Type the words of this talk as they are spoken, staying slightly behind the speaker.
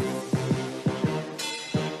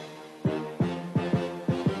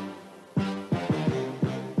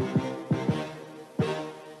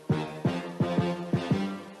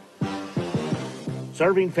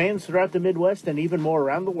Serving fans throughout the Midwest and even more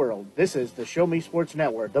around the world, this is the Show Me Sports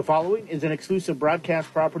Network. The following is an exclusive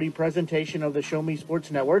broadcast property presentation of the Show Me Sports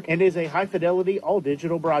Network and is a high-fidelity,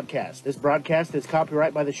 all-digital broadcast. This broadcast is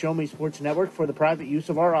copyright by the Show Me Sports Network for the private use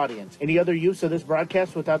of our audience. Any other use of this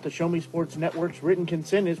broadcast without the Show Me Sports Network's written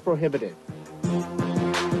consent is prohibited.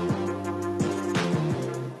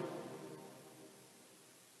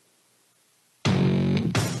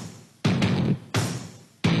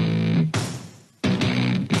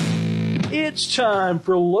 It's time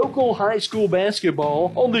for local high school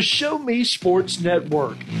basketball on the Show Me Sports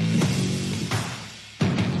Network.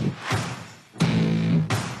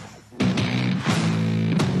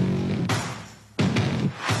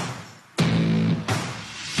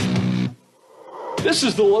 This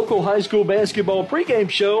is the local high school basketball pregame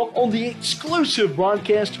show on the exclusive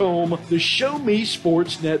broadcast home, the Show Me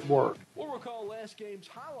Sports Network. We'll recall last game's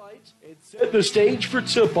highlights and set the stage for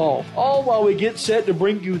tip-off, all while we get set to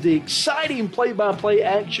bring you the exciting play-by-play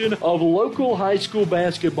action of local high school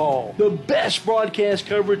basketball. The best broadcast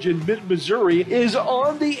coverage in mid-Missouri is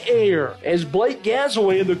on the air as Blake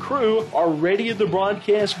Gazaway and the crew are ready in the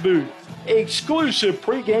broadcast booth. Exclusive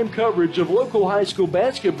pregame coverage of local high school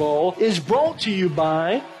basketball is brought to you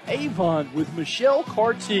by Avon with Michelle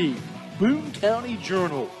Carty, Boone County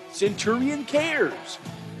Journal, Centurion Cares,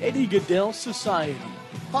 Eddie Goodell Society,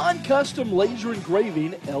 Pond Custom Laser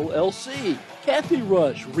Engraving, LLC, Kathy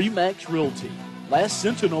Rush, Remax Realty, Last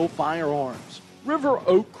Sentinel Firearms, River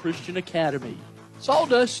Oak Christian Academy,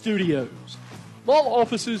 Sawdust Studios, law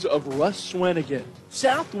offices of Russ Swanigan,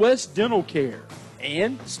 Southwest Dental Care,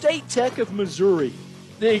 and State Tech of Missouri.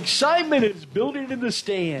 The excitement is building in the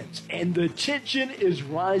stands, and the tension is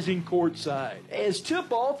rising courtside as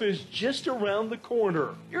tip-off is just around the corner.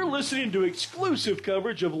 You're listening to exclusive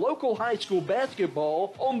coverage of local high school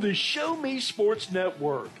basketball on the Show Me Sports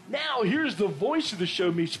Network. Now, here's the voice of the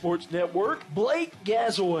Show Me Sports Network, Blake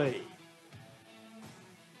Gazaway.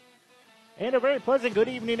 And a very pleasant good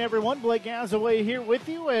evening, everyone. Blake Gazaway here with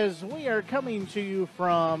you as we are coming to you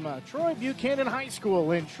from Troy Buchanan High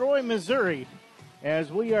School in Troy, Missouri,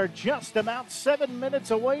 as we are just about 7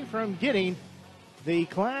 minutes away from getting the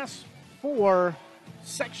Class 4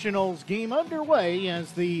 sectionals game underway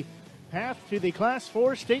as the path to the Class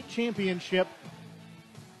 4 state championship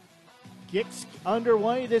gets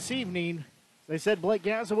underway this evening. As I said, Blake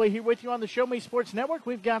Gazaway here with you on the Show Me Sports Network.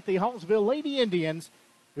 We've got the Hallsville Lady Indians,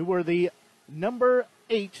 who were the number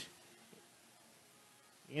 8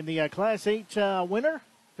 in the Class 8 winner,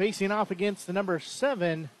 facing off against the number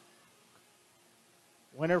 7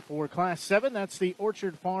 winner for Class 7. That's the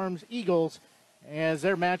Orchard Farms Eagles, as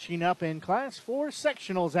they're matching up in Class 4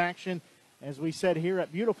 sectionals action, as we said here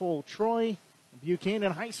at beautiful Troy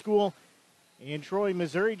Buchanan High School in Troy,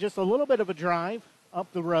 Missouri. Just a little bit of a drive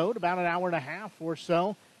up the road, about an hour and a half or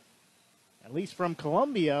so, at least from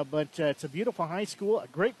Columbia, but it's a beautiful high school, a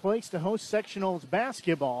great place to host sectionals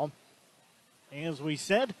basketball. As we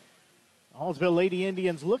said, Hallsville Lady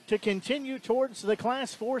Indians look to continue towards the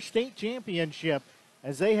Class 4 state championship,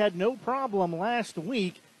 as they had no problem last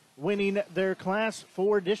week winning their Class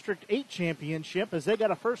 4 District 8 championship, as they got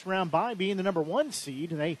a first-round bye being the number 1 seed.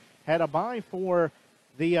 They had a bye for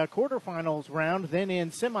the quarterfinals round. Then in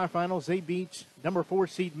semifinals, they beat number 4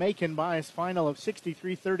 seed Macon by a final of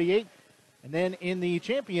 63-38. And then in the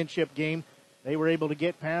championship game, they were able to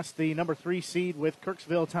get past the number 3 seed with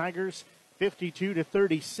Kirksville Tigers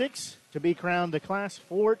 52-36 to be crowned the Class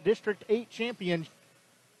 4 District 8 champion,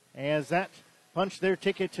 as that punched their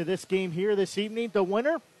ticket to this game here this evening. The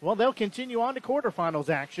winner, well, they'll continue on to quarterfinals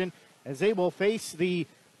action as they will face the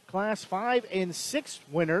Class 5 and 6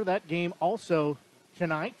 winner. That game also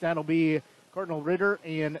tonight. That'll be Cardinal Ritter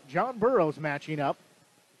and John Burroughs matching up.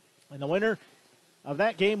 And the winner of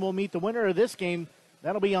that game will meet the winner of this game.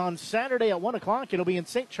 That'll be on Saturday at 1 o'clock. It'll be in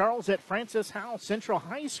St. Charles at Francis Howell Central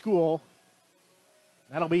High School.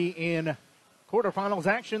 That'll be in quarterfinals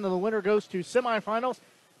action. Then the winner goes to semifinals.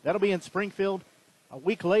 That'll be in Springfield a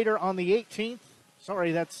week later on the 18th.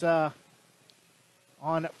 Sorry, that's on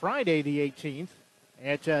Friday the 18th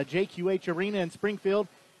at JQH Arena in Springfield.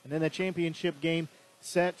 And then the championship game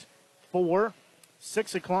set for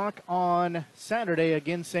 6 o'clock on Saturday.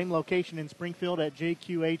 Again, same location in Springfield at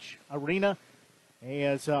JQH Arena.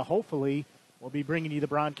 As hopefully we'll be bringing you the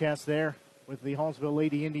broadcast there with the Hallsville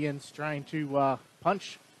Lady Indians trying to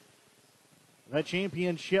punch the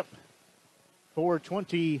championship for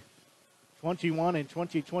 2021 and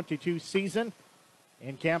 2022 season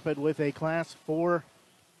and cap it with a Class 4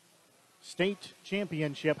 state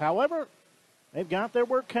championship. However, they've got their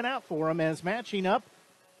work cut out for them, as matching up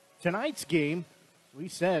tonight's game we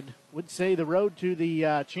would say the road to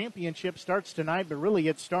the championship starts tonight, but really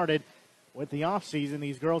it started with the offseason.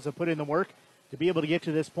 These girls have put in the work to be able to get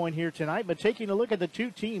to this point here tonight. But taking a look at the two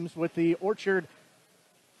teams with the Orchard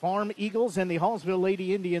Farm Eagles and the Hallsville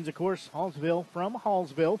Lady Indians, of course, Hallsville from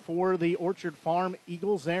Hallsville for the Orchard Farm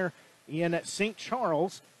Eagles there in St.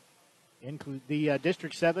 Charles. Include the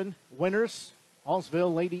District 7 winners,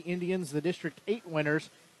 Hallsville Lady Indians, the District 8 winners.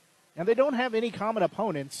 And they don't have any common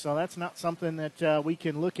opponents, so that's not something that we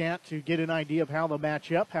can look at to get an idea of how they'll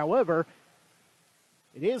match up. However,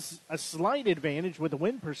 it is a slight advantage with the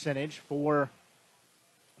win percentage for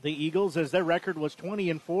the Eagles, as their record was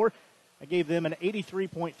 20-4. I gave them an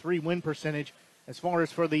 83.3 win percentage. As far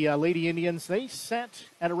as for the Lady Indians, they sat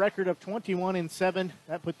at a record of 21-7.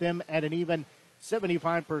 That put them at an even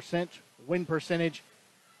 75% win percentage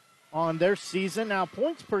on their season. Now,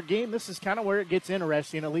 points per game, this is kind of where it gets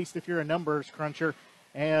interesting, at least if you're a numbers cruncher,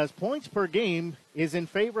 as points per game is in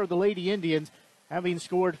favor of the Lady Indians, having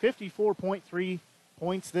scored 54.3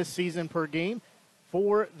 points this season per game.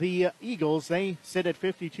 For the Eagles, they sit at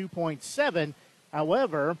 52.7.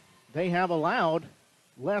 However, they have allowed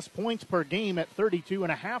less points per game at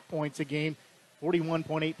 32.5 points a game,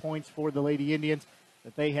 41.8 points for the Lady Indians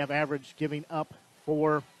that they have averaged giving up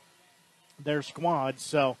for their squad.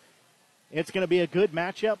 So it's going to be a good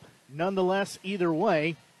matchup nonetheless either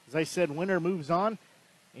way. As I said, winner moves on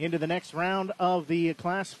into the next round of the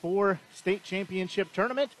Class 4 state championship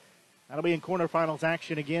tournament. That'll be in quarterfinals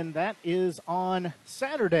action again. That is on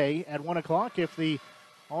Saturday at 1 o'clock. If the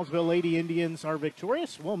Hallsville Lady Indians are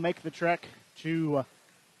victorious, we'll make the trek to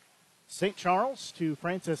St. Charles, to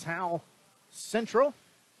Francis Howell Central,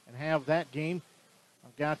 and have that game.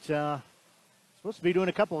 I've got supposed to be doing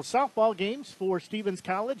a couple of softball games for Stevens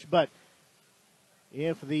College, but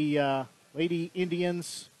if the Lady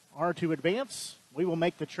Indians are to advance, we will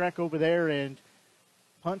make the trek over there and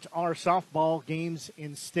punt our softball games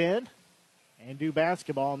instead and do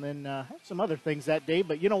basketball, and then have some other things that day.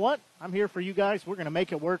 But you know what? I'm here for you guys. We're going to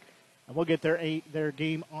make it work, and we'll get their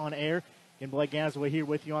game on air. And Blake Gazaway here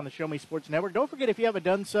with you on the Show Me Sports Network. Don't forget, if you haven't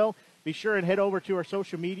done so, be sure and head over to our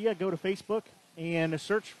social media. Go to Facebook and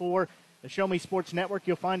search for the Show Me Sports Network.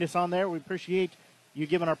 You'll find us on there. We appreciate you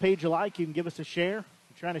giving our page a like. You can give us a share.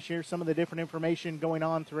 We're trying to share some of the different information going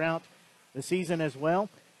on throughout the season as well,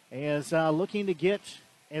 as looking to get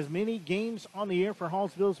as many games on the air for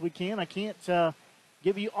Hallsville as we can. I can't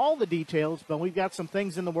give you all the details, but we've got some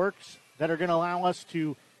things in the works that are going to allow us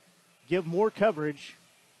to give more coverage.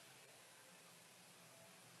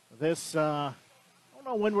 This, I don't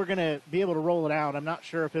know when we're going to be able to roll it out. I'm not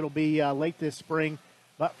sure if it'll be late this spring,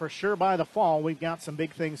 but for sure by the fall, we've got some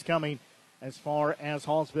big things coming as far as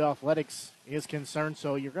Hallsville Athletics is concerned.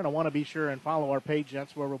 So you're going to want to be sure and follow our page.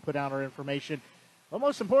 That's where we'll put out our information. But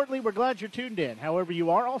most importantly, we're glad you're tuned in. However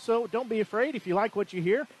you are, also, don't be afraid. If you like what you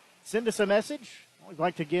hear, send us a message. We'd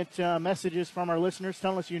like to get messages from our listeners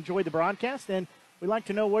telling us you enjoyed the broadcast, and we'd like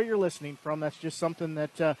to know where you're listening from. That's just something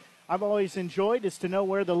that I've always enjoyed, is to know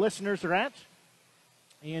where the listeners are at.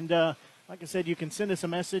 And like I said, you can send us a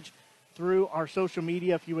message through our social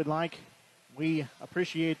media if you would like. We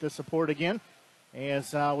appreciate the support again,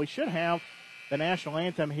 as we should have the national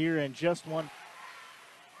anthem here in just one.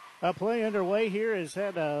 Play underway here. Has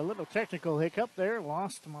had a little technical hiccup there.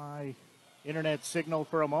 Lost my internet signal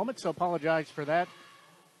for a moment, so apologize for that.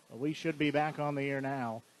 But we should be back on the air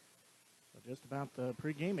now. But just about the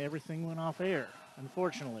pregame, everything went off air,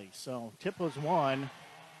 unfortunately. So tip was won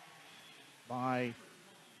by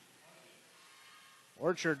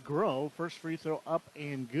Orchard Grove. First free throw up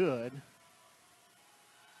and good.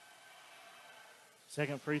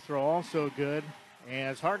 Second free throw also good,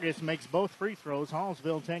 as Hargis makes both free throws.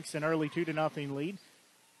 Hallsville takes an early 2-0 lead.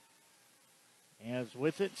 As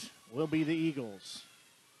with it will be the Eagles.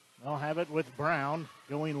 They'll have it with Brown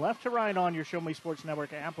going left to right on your Show Me Sports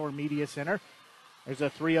Network app or media center. There's a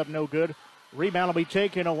three up, no good. Rebound will be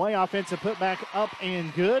taken away. Offensive putback up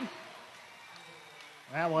and good.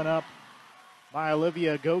 That one up by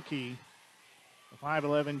Olivia Goki, the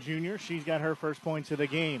 5'11 junior. She's got her first points of the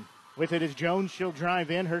game. With it is Jones. She'll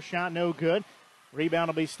drive in. Her shot no good. Rebound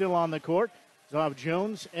will be still on the court. So I'll have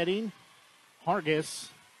Jones, Edding, Hargis,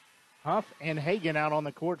 Huff, and Hagan out on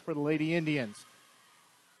the court for the Lady Indians.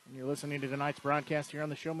 And you're listening to tonight's broadcast here on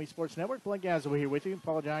the Show Me Sports Network. Blake Gazaway here with you.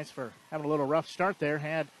 Apologize for having a little rough start there.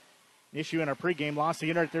 Had an issue in our pregame. Lost the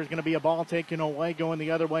internet. There's going to be a ball taken away going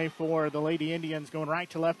the other way for the Lady Indians. Going right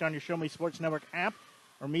to left on your Show Me Sports Network app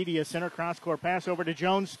or media center. Cross-court pass over to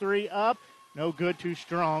Jones. Three up. No good, too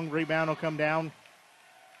strong. Rebound will come down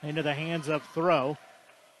into the hands of Throw,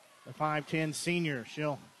 the 5'10 senior.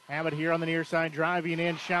 She'll have it here on the near side, driving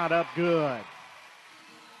in, shot up, good.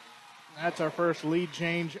 That's our first lead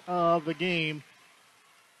change of the game.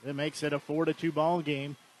 That makes it a 4-2 ball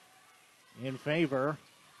game in favor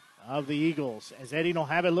of the Eagles. As Eddie will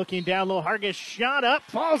have it looking down low. Hargis shot up,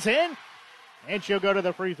 falls in, and she'll go to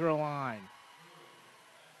the free throw line.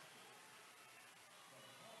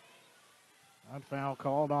 That foul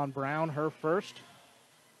called on Brown, her first.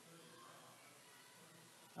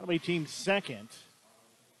 That'll be team second.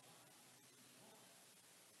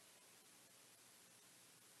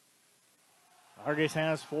 Hargis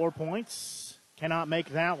has 4 points. Cannot make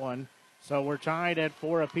that one. So we're tied at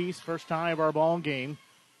 4 apiece. First tie of our ball game.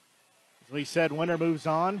 As we said, winner moves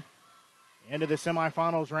on. Into the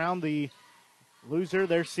semifinals round. The loser,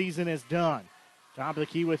 their season is done. Top of the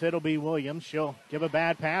key with it will be Williams. She'll give a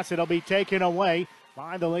bad pass. It'll be taken away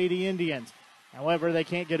by the Lady Indians. However, they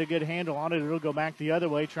can't get a good handle on it. It'll go back the other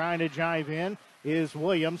way. Trying to jive in is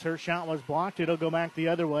Williams. Her shot was blocked. It'll go back the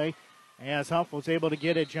other way as Huff was able to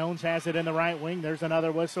get it. Jones has it in the right wing. There's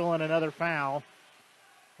another whistle and another foul.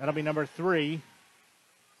 That'll be number 3.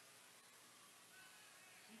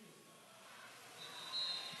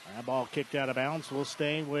 That ball kicked out of bounds. We'll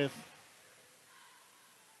stay with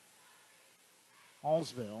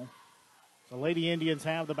Hallsville. The Lady Indians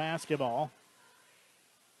have the basketball.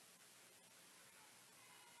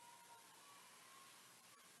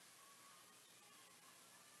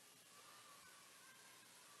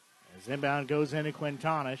 As inbound goes into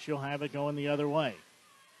Quintana, she'll have it going the other way.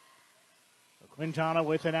 So Quintana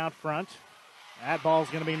with it out front. That ball's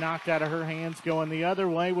going to be knocked out of her hands. Going the other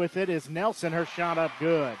way with it is Nelson. Her shot up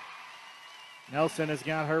good. Nelson has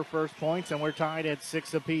got her first points, and we're tied at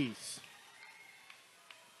 6 apiece.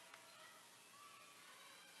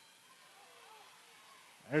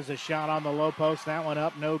 There's a shot on the low post. That one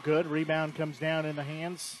up, no good. Rebound comes down in the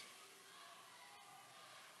hands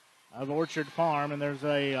of Orchard Farm, and there's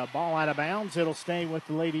a ball out of bounds. It'll stay with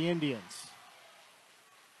the Lady Indians.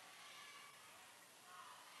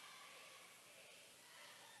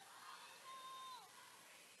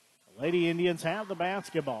 The Lady Indians have the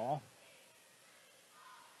basketball.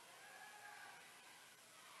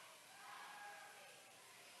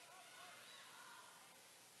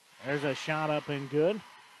 There's a shot up and good.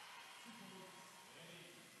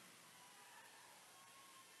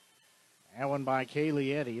 That one by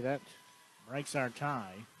Kaylee Eddy. That breaks our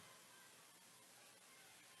tie.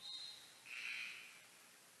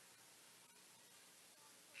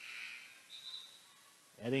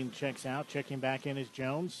 Edding checks out. Checking back in is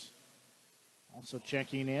Jones. Also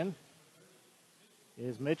checking in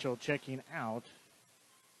is Mitchell. Checking out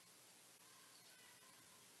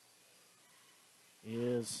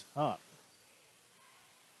is Huff.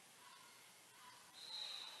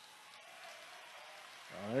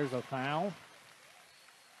 There's a foul.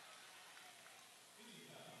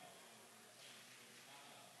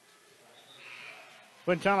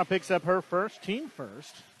 Quintana picks up her first, team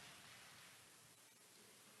first.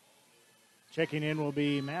 Checking in will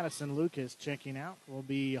be Madison Lucas. Checking out will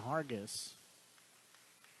be Hargis.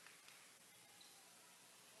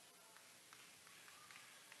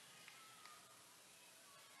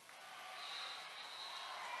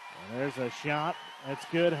 There's a shot. That's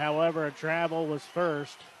good. However, a travel was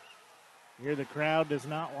first. Here the crowd does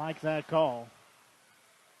not like that call.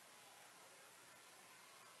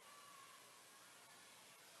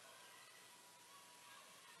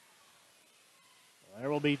 There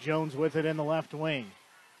will be Jones with it in the left wing.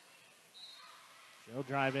 She'll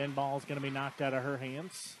drive in. Ball's going to be knocked out of her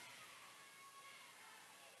hands.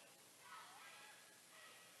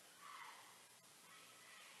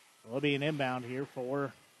 It'll be an inbound here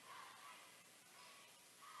for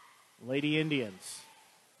Lady Indians.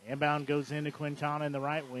 Inbound goes into Quintana in the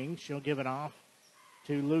right wing. She'll give it off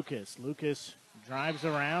to Lucas. Lucas drives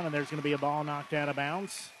around, and there's going to be a ball knocked out of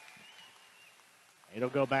bounds. It'll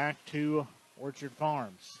go back to Orchard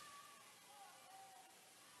Farms.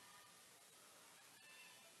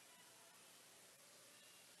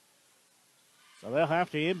 So they'll have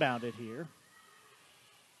to inbound it here.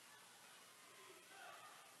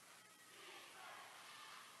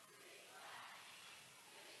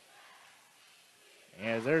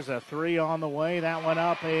 As there's a 3 on the way. That one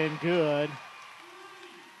up and good.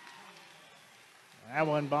 That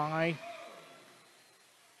one by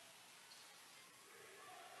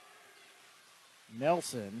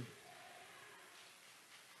Nelson.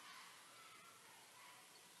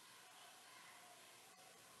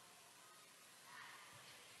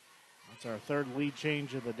 That's our third lead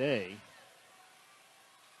change of the day.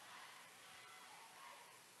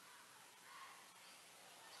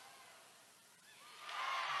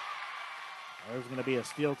 There's going to be a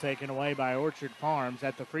steal taken away by Orchard Farms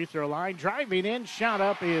at the free throw line. Driving in, shot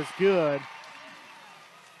up is good.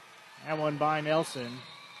 That one by Nelson.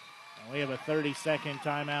 And we have a 30-second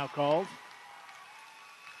timeout called.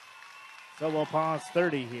 So we'll pause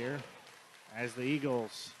 30 here as the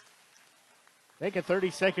Eagles take a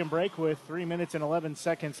 30-second break with 3 minutes and 11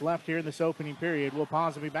 seconds left here in this opening period. We'll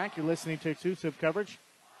pause and be back. You're listening to exclusive coverage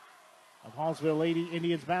of Hallsville Lady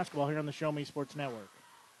Indians basketball here on the Show Me Sports Network.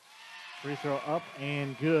 Free throw up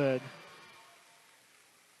and good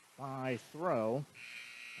by Throw.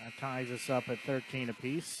 That ties us up at 13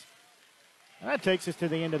 apiece. And that takes us to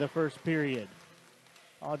the end of the first period.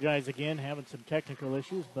 Apologize again, having some technical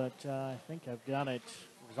issues, but I think I've got it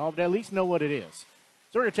resolved. I at least know what it is.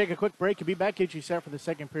 So we're going to take a quick break and be back, get you set for the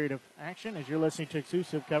second period of action as you're listening to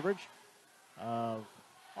exclusive coverage of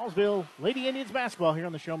Hallsville Lady Indians basketball here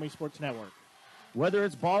on the Show Me Sports Network. Whether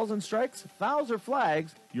it's balls and strikes, fouls, or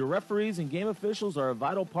flags, your referees and game officials are a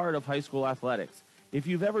vital part of high school athletics. If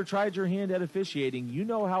you've ever tried your hand at officiating, you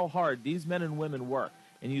know how hard these men and women work,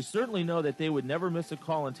 and you certainly know that they would never miss a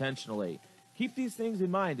call intentionally. Keep these things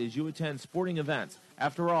in mind as you attend sporting events.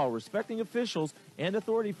 After all, respecting officials and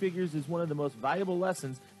authority figures is one of the most valuable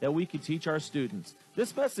lessons that we can teach our students.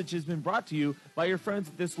 This message has been brought to you by your friends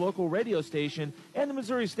at this local radio station and the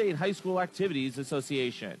Missouri State High School Activities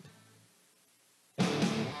Association.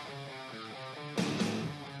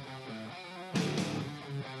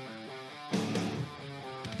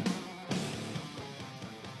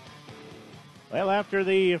 Well, after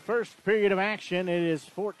the first period of action, it is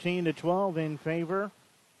 14-12 in favor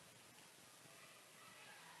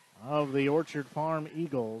of the Orchard Farm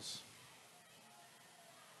Eagles.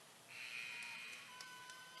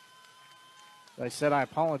 As I said, I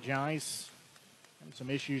apologize. Some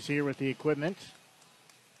issues here with the equipment.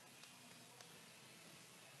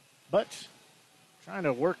 But trying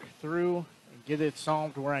to work through and get it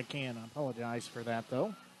solved where I can. I apologize for that,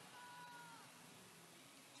 though.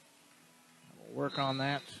 Work on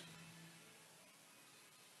that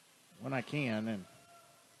when I can, and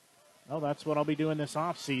that's what I'll be doing this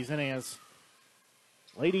off season. As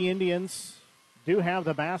Lady Indians do have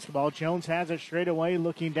the basketball. Jones has it straight away,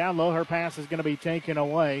 looking down low. Her pass is going to be taken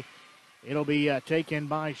away. It'll be taken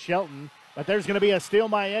by Shelton, but there's going to be a steal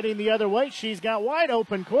by Edding the other way. She's got wide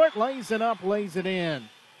open court, lays it up, lays it in.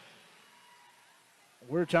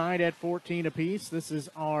 We're tied at 14 apiece. This is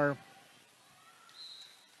our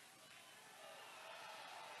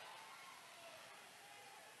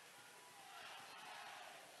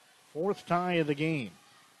fourth tie of the game.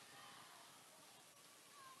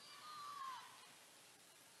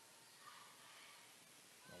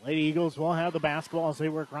 The Lady Eagles will have the basketball as they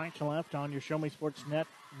work right to left on your Show Me Sports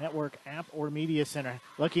Network app or media center.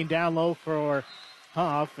 Looking down low for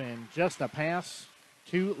Huff, and just a pass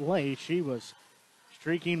too late. She was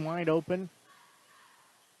streaking wide open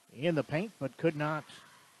in the paint, but could not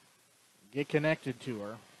get connected to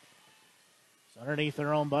her. It's underneath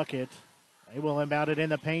their own bucket. They will inbound it in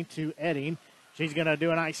the paint to Edding. She's going to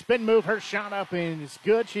do a nice spin move. Her shot up and is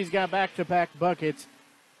good. She's got back-to-back buckets.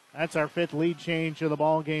 That's our fifth lead change of the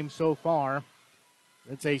ball game so far.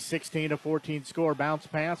 It's a 16-14 score. Bounce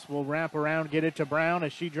pass will wrap around, get it to Brown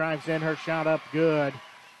as she drives in. Her shot up good.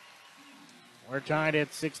 We're tied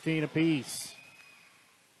at 16 apiece.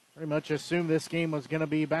 Pretty much assumed this game was going to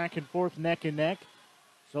be back and forth, neck and neck.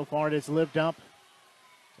 So far it has lived up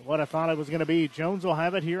what I thought it was going to be. Jones will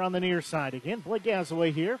have it here on the near side. Again, Blake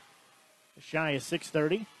Gasaway here. Shy of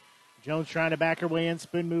 6:30. Jones trying to back her way in.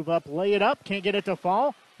 Spin move up. Lay it up. Can't get it to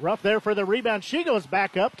fall. Rough there for the rebound. She goes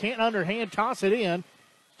back up. Can't underhand toss it in.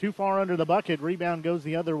 Too far under the bucket. Rebound goes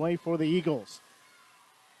the other way for the Eagles.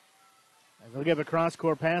 As they'll give a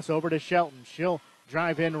cross-court pass over to Shelton. She'll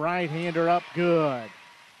drive in right-hander up. Good.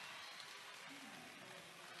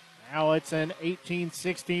 Now it's an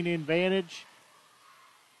 18-16 advantage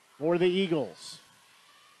for the Eagles.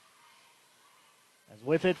 As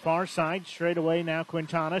with it, far side, straight away now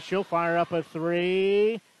Quintana. She'll fire up a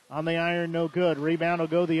three. On the iron, no good. Rebound will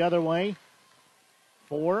go the other way.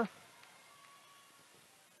 4.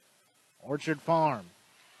 Orchard Farm.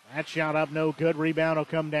 That shot up, no good. Rebound will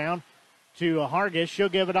come down to Hargis. She'll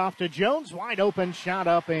give it off to Jones. Wide open, shot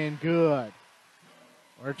up and good.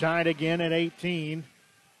 We're tied again at 18.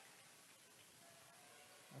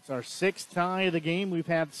 That's our sixth tie of the game. We've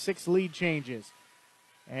had 6 lead changes.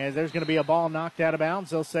 As there's going to be a ball knocked out of bounds.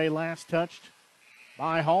 They'll say last touched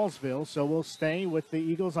by Hallsville. So we'll stay with the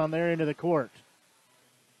Eagles on their end of the court.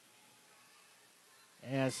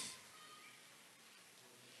 As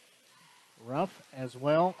Ruff as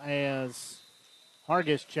well as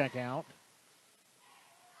Hargis check out.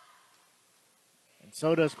 And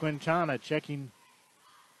so does Quintana. Checking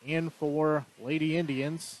in for Lady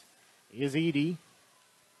Indians is Edie,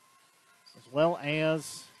 as well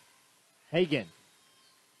as Hagan.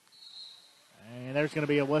 And there's going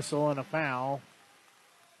to be a whistle and a foul.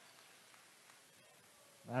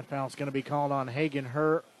 That foul's going to be called on Hagan,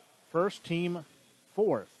 her first, team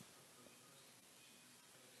fourth.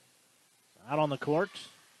 Out on the court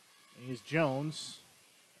is Jones.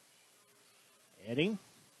 Edding.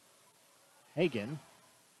 Hagan.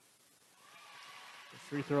 The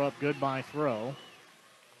free throw up good by Throw.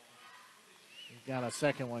 He's got a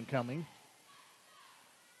second one coming.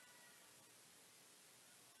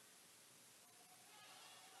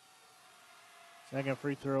 Second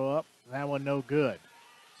free throw up. That one no good.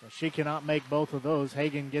 So she cannot make both of those.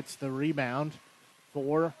 Hagan gets the rebound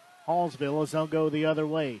for Hallsville as they'll go the other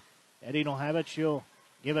way. Eddie will have it. She'll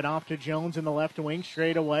give it off to Jones in the left wing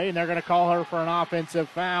straight away, and they're going to call her for an offensive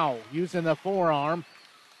foul, using the forearm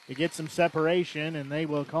to get some separation, and they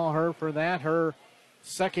will call her for that. Her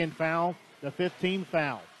second foul, the 15th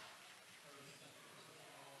foul.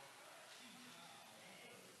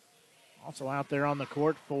 Also out there on the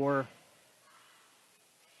court for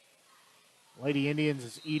Lady Indians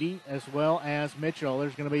is Edie as well as Mitchell.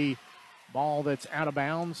 There's going to be ball that's out of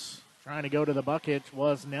bounds. Trying to go to the bucket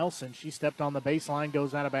was Nelson. She stepped on the baseline,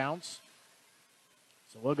 goes out of bounds.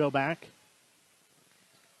 So we'll go back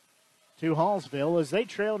to Hallsville as they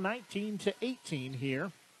trail 19-18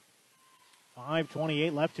 here.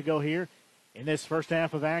 5:28 left to go here in this first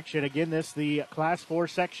half of action. Again, this the Class 4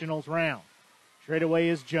 sectionals round. Straight away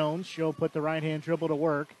is Jones. She'll put the right-hand dribble to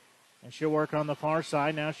work, and she'll work on the far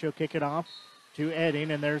side. Now she'll kick it off to Edding,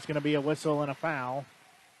 and there's going to be a whistle and a foul.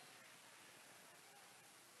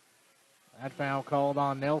 That foul called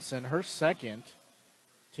on Nelson, her second,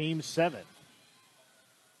 team 7th.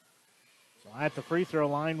 So at the free throw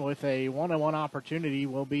line with a one-on-one opportunity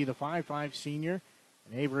will be the 5'5 senior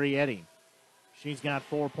and Avery Edding. She's got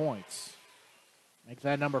 4 points. Make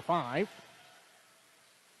that number 5.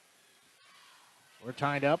 We're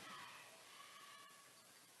tied up.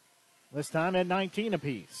 This time at 19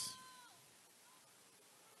 apiece.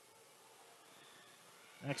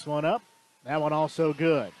 Next one up. That one also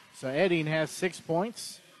good. So Edding has 6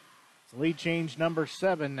 points. It's lead change number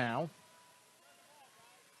 7 now.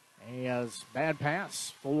 As bad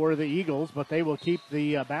pass for the Eagles, but they will keep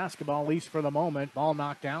the basketball, at least for the moment. Ball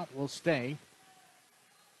knocked out, will stay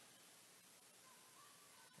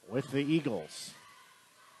with the Eagles.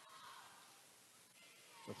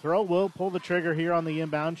 The Throw will pull the trigger here on the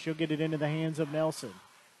inbound. She'll get it into the hands of Nelson.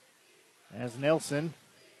 As Nelson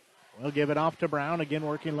will give it off to Brown. Again,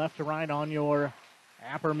 working left to right on your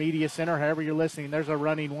Apper Media Center, however you're listening. There's a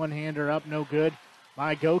running one-hander up, no good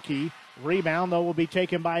by Goki. Rebound, though, will be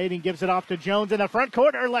taken by Edding. Gives it off to Jones in the front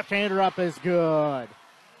court. Her left-hander up is good.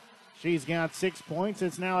 She's got 6 points.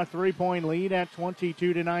 It's now a 3-point lead at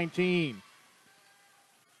 22-19.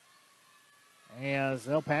 As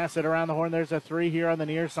they'll pass it around the horn. There's a 3 here on the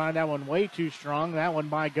near side. That one way too strong. That one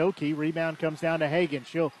by Goki. Rebound comes down to Hagan.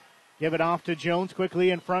 She'll give it off to Jones quickly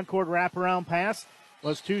in front court. Wraparound pass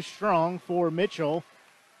was too strong for Mitchell.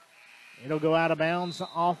 It'll go out of bounds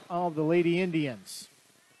off of the Lady Indians.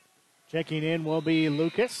 Checking in will be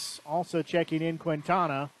Lucas. Also checking in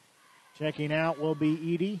Quintana. Checking out will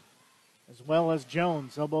be Edie as well as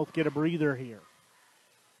Jones. They'll both get a breather here.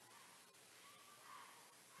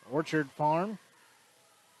 Orchard Farm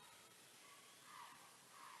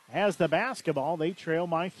has the basketball. They trail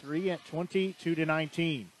by 3 at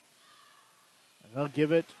 22-19. They'll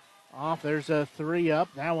give it off. There's a 3 up.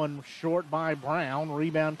 That one short by Brown.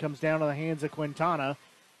 Rebound comes down to the hands of Quintana,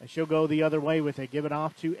 and she'll go the other way with it. Give it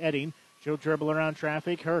off to Edding. She'll dribble around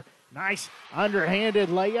traffic. Her nice underhanded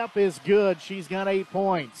layup is good. She's got 8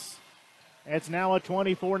 points. It's now a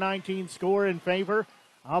 24-19 score in favor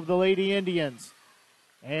of the Lady Indians.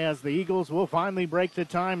 As the Eagles will finally break the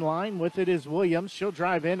timeline. With it is Williams. She'll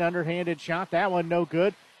drive in. Underhanded shot. That one no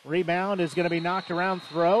good. Rebound is going to be knocked around.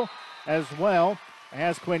 Throw as well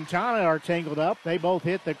as Quintana are tangled up. They both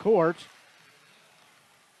hit the court.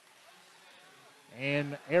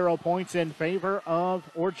 And arrow points in favor of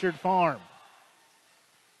Orchard Farm.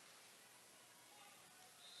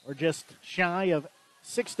 We're just shy of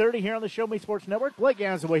 6:30 here on the Show Me Sports Network. Blake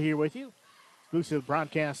Gazaway here with you. Exclusive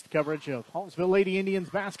broadcast coverage of Hallsville Lady Indians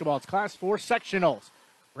basketball. It's Class 4 sectionals.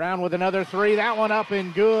 Brown with another 3. That one up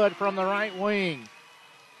and good from the right wing.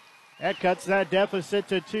 That cuts that deficit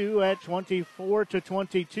to 2 at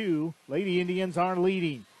 24-22. Lady Indians are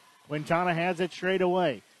leading. Quintana has it straight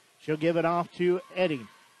away. She'll give it off to Edding.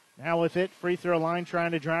 Now with it, free throw line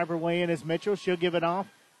trying to drive her way in is Mitchell. She'll give it off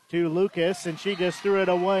to Lucas, and she just threw it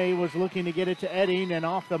away, was looking to get it to Edding, and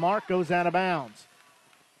off the mark, goes out of bounds.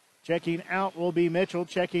 Checking out will be Mitchell.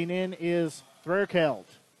 Checking in is Threlkeld.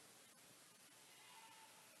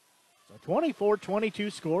 So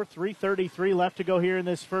 24-22 score, 3:33 left to go here in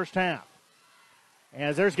this first half.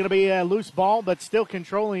 As there's going to be a loose ball, but still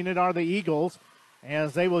controlling it are the Eagles,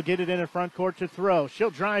 as they will get it in the front court to throw.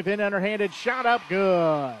 She'll drive in, underhanded, shot up,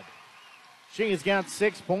 good. She's got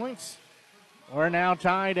 6 points. We're now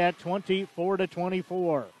tied at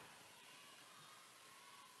 24-24.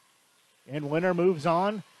 And winner moves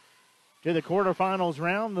on to the quarterfinals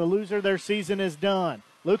round. The loser, their season is done.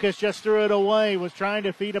 Lucas just threw it away, was trying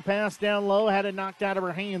to feed a pass down low, had it knocked out of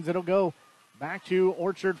her hands. It'll go back to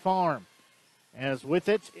Orchard Farm. As with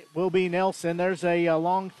it will be Nelson. There's a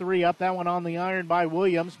long three up. That one on the iron by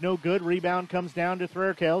Williams. No good. Rebound comes down to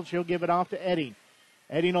Threlkeld. She'll give it off to Edding.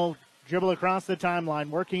 Edding will dribble across the timeline,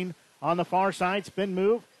 working on the far side. Spin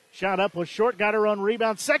move. Shot up was short. Got her own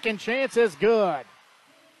rebound. Second chance is good.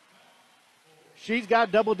 She's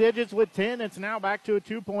got double digits with 10. It's now back to a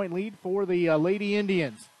 2-point lead for the Lady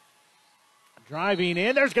Indians. Driving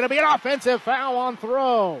in. There's going to be an offensive foul on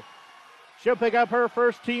throw. She'll pick up her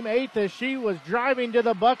first team 8th as she was driving to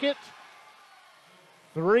the bucket.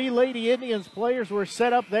 3 Lady Indians players were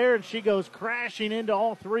set up there, and she goes crashing into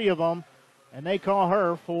all 3 of them, and they call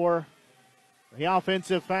her for the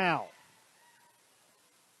offensive foul.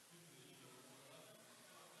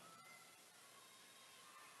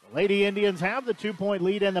 The Lady Indians have the 2-point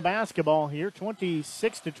lead in the basketball here,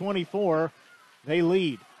 26-24. They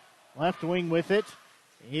lead. Left wing with it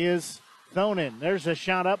is Thonen. There's a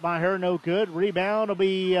shot up by her, no good. Rebound will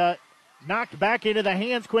be knocked back into the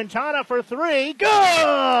hands. Quintana for 3.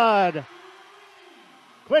 Good!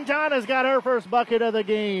 Quintana's got her first bucket of the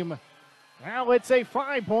game. Now it's a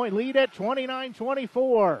 5-point lead at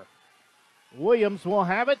 29-24. Williams will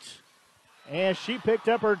have it as she picked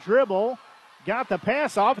up her dribble. Got the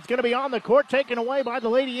pass off. It's going to be on the court, taken away by the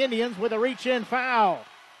Lady Indians with a reach-in foul.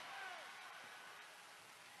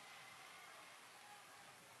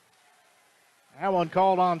 That one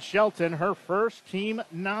called on Shelton, her first, team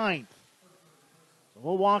 9th. So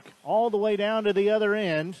we'll walk all the way down to the other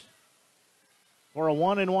end for a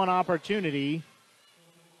 1-and-1 opportunity.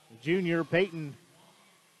 The junior Peyton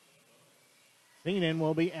Thienen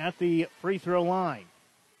will be at the free throw line.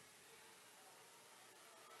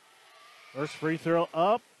 First free throw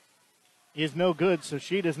up is no good, so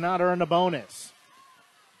she does not earn a bonus.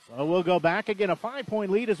 So we'll go back again. A 5-point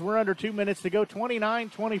lead as we're under 2 minutes to go.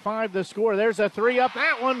 29-25 the score. There's a 3 up.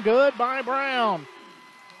 That one good by Brown.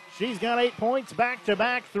 She's got 8 points,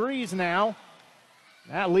 back-to-back threes now.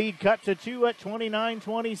 That lead cut to 2 at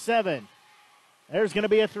 29-27. There's going to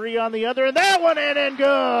be a 3 on the other, and that one in and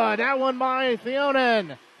good. That one by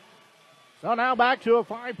Theonen. So now back to a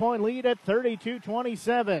 5-point lead at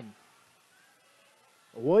 32-27.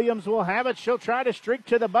 Williams will have it. She'll try to streak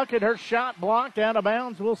to the bucket. Her shot blocked out of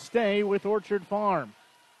bounds will stay with Orchard Farm.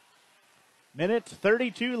 Minute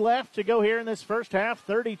 32 left to go here in this first half.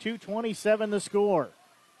 32-27 the score.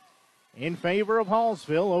 In favor of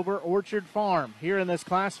Hallsville over Orchard Farm here in this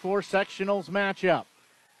Class 4 sectionals matchup.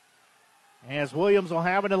 As Williams will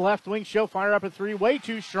have it in the left wing, she'll fire up a 3. Way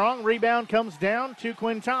too strong. Rebound comes down to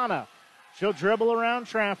Quintana. She'll dribble around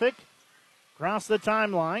traffic, cross the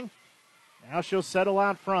timeline. Now she'll settle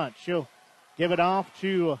out front. She'll give it off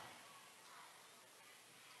to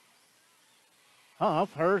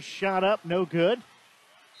Huff. Her shot up, no good.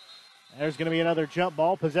 There's going to be another jump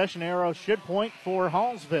ball. Possession arrow should point for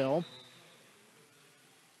Hallsville.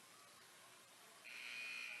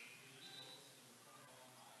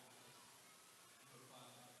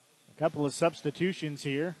 A couple of substitutions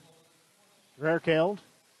here. Threlkeld,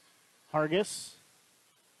 Hargis.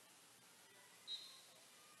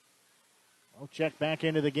 We'll check back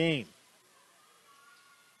into the game.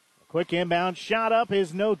 A quick inbound shot up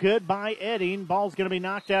is no good by Edding. Ball's going to be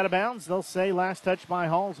knocked out of bounds. They'll say last touch by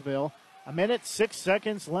Hallsville. A minute, 6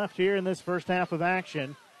 seconds left here in this first half of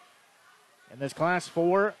action. In this Class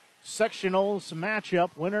 4 sectionals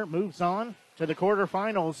matchup, winner moves on to the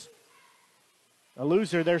quarterfinals. The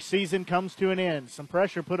loser, their season comes to an end. Some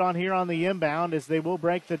pressure put on here on the inbound as they will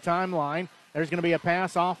break the timeline. There's going to be a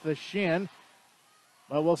pass off the shin.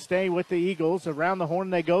 But we'll stay with the Eagles. Around the horn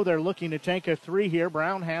they go. They're looking to take a 3 here.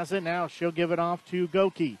 Brown has it now. She'll give it off to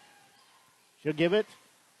Goki. She'll give it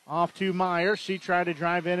off to Meyer. She tried to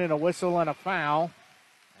drive in and a whistle and a foul.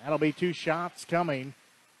 That'll be 2 shots coming.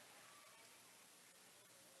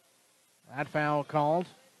 That foul called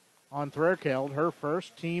on Threlkeld, her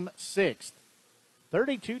first, team 6th.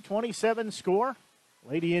 32-27 score.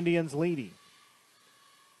 Lady Indians leading.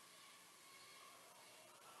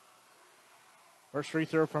 First free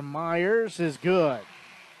throw from Myers is good.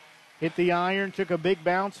 Hit the iron, took a big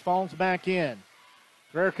bounce, falls back in.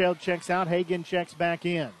 Fairchild checks out, Hagan checks back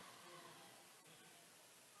in.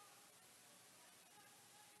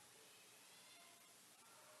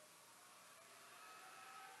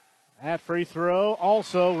 That free throw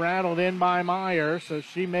also rattled in by Meyer, so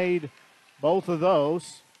she made both of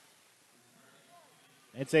those.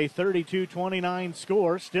 It's a 32-29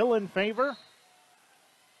 score, still in favor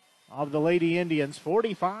of the Lady Indians.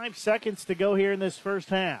 45 seconds to go here in this first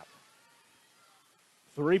half.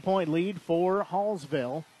 3-point lead for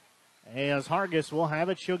Hallsville. As Hargis will have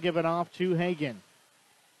it, she'll give it off to Hagan.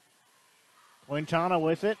 Quintana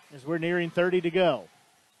with it as we're nearing 30 to go.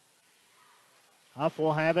 Huff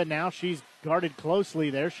will have it now. She's guarded closely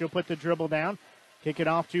there. She'll put the dribble down. Kick it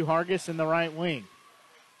off to Hargis in the right wing.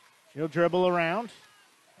 She'll dribble around.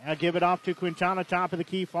 Now give it off to Quintana, top of the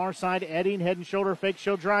key, far side. Edding, head and shoulder fake.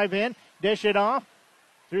 She'll drive in, dish it off.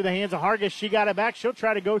 Through the hands of Hargis. She got it back. She'll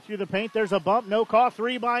try to go through the paint. There's a bump. No call.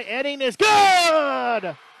 Three by Edding is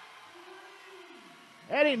good!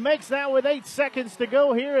 Edding makes that with 8 seconds to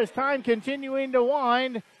go here as time continuing to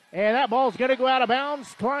wind. And that ball's going to go out of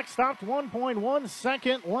bounds. Clock stopped, 1.1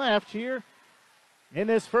 second left here in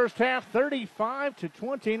this first half.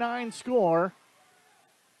 35-29 score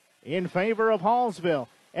in favor of Hallsville.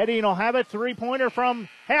 Edding will have it. Three-pointer from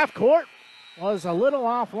half court was a little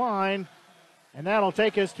offline. And that'll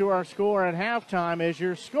take us to our score at halftime. As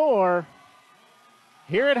your score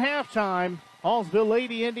here at halftime, Hallsville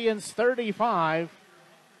Lady Indians 35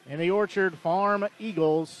 and the Orchard Farm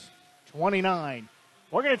Eagles 29.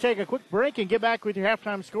 We're going to take a quick break and get back with your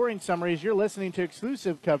halftime scoring summary as you're listening to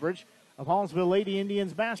exclusive coverage of Hallsville Lady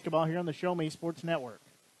Indians basketball here on the Show Me Sports Network.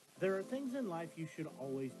 There are things in life you should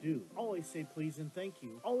always do. Always say please and thank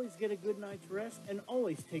you. Always get a good night's rest, and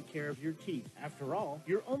always take care of your teeth. After all,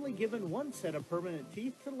 you're only given one set of permanent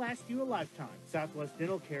teeth to last you a lifetime. Southwest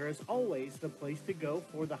Dental Care is always the place to go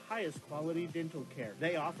for the highest quality dental care.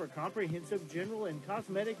 They offer comprehensive general and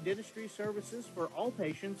cosmetic dentistry services for all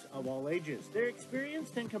patients of all ages. Their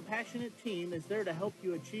experienced and compassionate team is there to help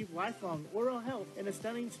you achieve lifelong oral health and a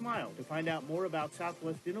stunning smile. To find out more about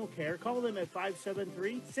Southwest Dental Care, call them at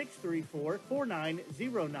 573-634-4909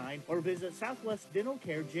 or visit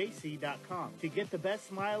southwestdentalcarejc.com. To get the best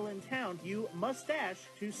smile in town, you must dash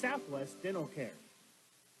to Southwest Dental Care.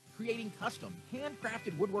 Creating custom,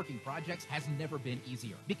 handcrafted woodworking projects has never been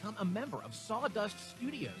easier. Become a member of Sawdust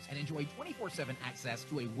Studios and enjoy 24/7 access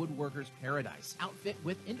to a woodworker's paradise. Outfit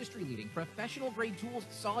with industry-leading professional-grade tools,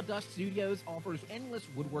 Sawdust Studios offers endless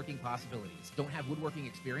woodworking possibilities. Don't have woodworking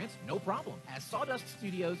experience? No problem, as Sawdust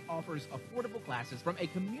Studios offers affordable classes from a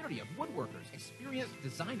community of woodworkers, experienced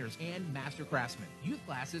designers, and master craftsmen. Youth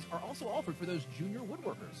classes are also offered for those junior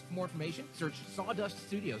woodworkers. For more information, search Sawdust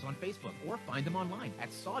Studios on Facebook or find them online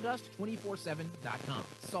at Sawdust247.com.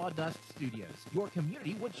 Sawdust Studios, your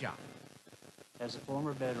community woodshop. As a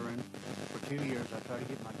former veteran, for 2 years I tried to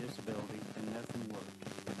get my disability and nothing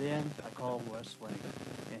worked. Then I called Wes Swain,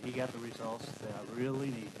 and he got the results that I really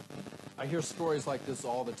needed. I hear stories like this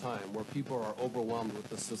all the time where people are overwhelmed with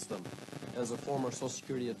the system. As a former Social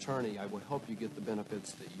Security attorney, I would help you get the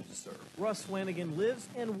benefits that you deserve. Russ Flanagan lives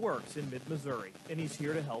and works in mid-Missouri, and he's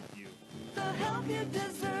here to help you. The help you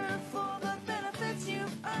deserve for the benefits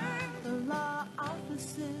you've earned. The law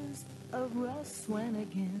offices of Russ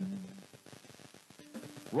Flanagan.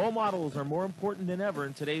 Role models are more important than ever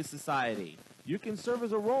in today's society. You can serve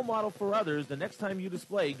as a role model for others the next time you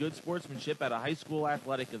display good sportsmanship at a high school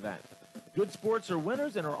athletic event. Good sports are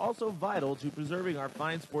winners and are also vital to preserving our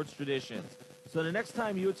fine sports traditions. So the next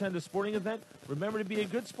time you attend a sporting event, remember to be a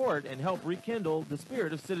good sport and help rekindle the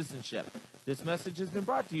spirit of citizenship. This message has been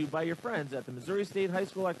brought to you by your friends at the Missouri State High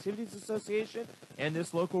School Activities Association and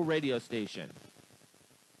this local radio station.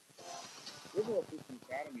 Riverwalk Christian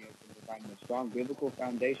Academy has been providing a strong biblical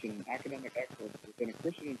foundation and academic excellence within a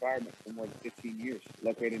Christian environment for more than 15 years.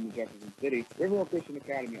 Located in Jefferson City, Riverwalk Christian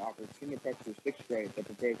Academy offers kinder prep through 6th grade that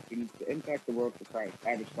prepares students to impact the world for Christ.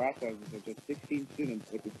 Average class sizes are just 16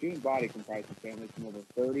 students, with the student body comprised of families from over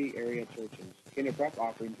 30 area churches. Kinder prep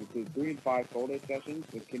offerings include 3 and 5 full-day sessions,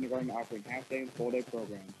 with kindergarten offering half-day and full-day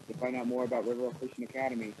programs. To find out more about Riverwalk Christian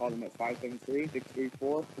Academy, call them at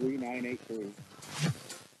 573-634-3983.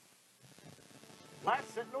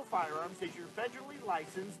 Last Sentinel Firearms is your federally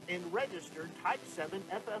licensed and registered Type 7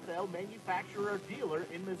 FFL manufacturer dealer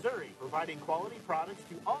in Missouri, providing quality products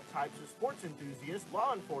to all types of sports enthusiasts,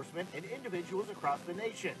 law enforcement, and individuals across the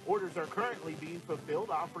nation. Orders are currently being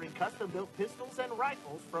fulfilled, offering custom-built pistols and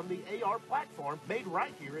rifles from the AR platform made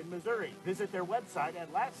right here in Missouri. Visit their website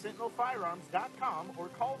at lastsentinelfirearms.com or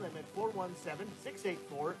call them at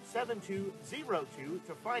 417-684-7202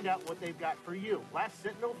 to find out what they've got for you. Last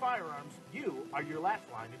Sentinel Firearms, you are your last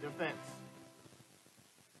line of defense.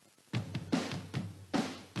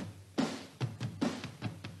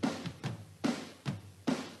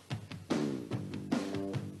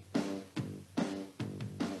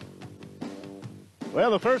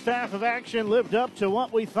 Well, the first half of action lived up to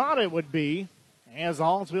what we thought it would be, as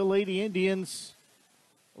Hallsville Lady Indians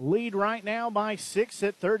lead right now by 6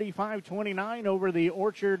 at 35-29 over the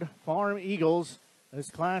Orchard Farm Eagles.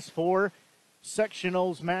 This Class 4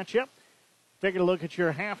 sectionals matchup. Taking a look at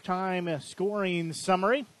your halftime scoring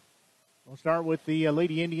summary. We'll start with the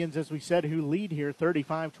Lady Indians, as we said, who lead here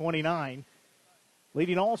 35-29.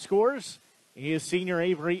 Leading all scores is senior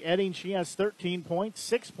Avery Edding. She has 13 points,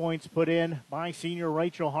 6 points put in by senior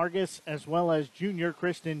Rachel Hargis, as well as junior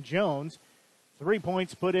Kristen Jones. 3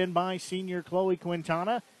 points put in by senior Chloe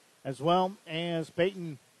Quintana, as well as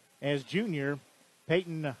junior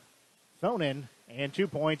Peyton Thonin, and 2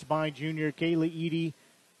 points by junior Kaylee Edie,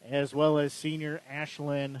 as well as senior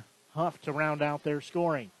Ashlyn Huff to round out their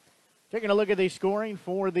scoring. Taking a look at the scoring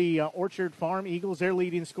for the Orchard Farm Eagles, their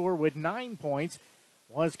leading scorer with 9 points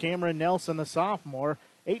was Cameron Nelson, the sophomore.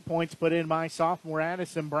 8 points put in by sophomore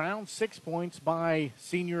Addison Brown, 6 points by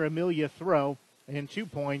senior Amelia Throw, and 2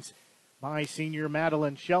 points by senior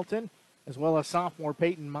Madeline Shelton, as well as sophomore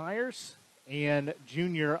Peyton Myers and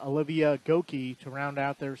junior Olivia Goki to round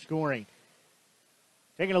out their scoring.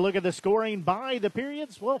 Taking a look at the scoring by the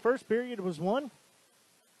periods. Well, first period was won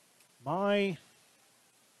by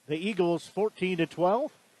the Eagles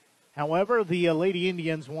 14-12. However, the Lady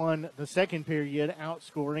Indians won the second period,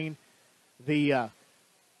 outscoring the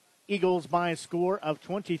Eagles by a score of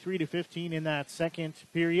 23-15 in that second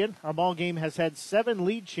period. Our ball game has had 7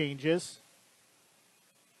 lead changes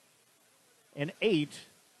and 8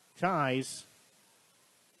 ties.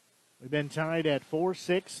 We've been tied at 4,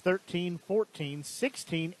 6, 13, 14,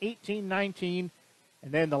 16, 18, 19,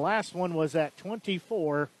 and then the last one was at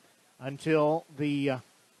 24 until the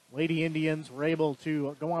Lady Indians were able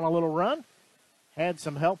to go on a little run. Had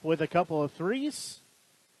some help with a couple of threes,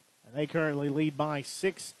 and they currently lead by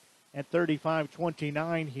 6 at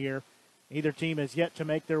 35-29 here. Neither team has yet to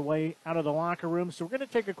make their way out of the locker room, so we're going to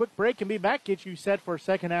take a quick break and be back, get you set for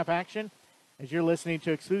second half action as you're listening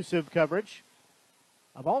to exclusive coverage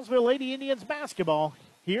of Hallsville Lady Indians basketball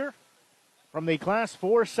here from the Class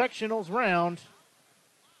 4 sectionals round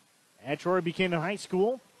at Troy Buchanan High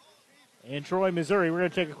School in Troy, Missouri. We're going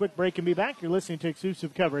to take a quick break and be back. You're listening to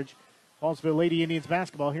exclusive coverage of Hallsville Lady Indians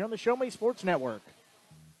basketball here on the Show Me Sports Network.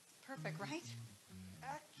 Perfect, right?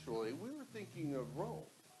 Actually, we were thinking of Rome.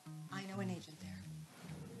 I know an agent there.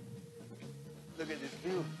 Look at this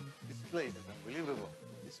view. This place is unbelievable.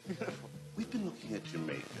 It's beautiful. We've been looking at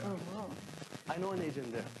Jamaica. Oh, wow. I know an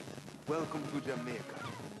agent there. Welcome to Jamaica.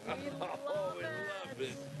 We love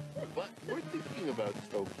it. But we're thinking about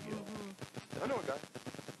Tokyo. I know a guy.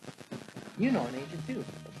 You know an agent too.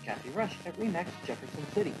 It's Kathy Rush at RE/MAX Jefferson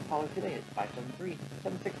City. Call her today at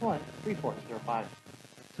 573-761-3405.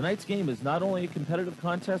 Tonight's game is not only a competitive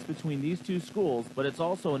contest between these two schools, but it's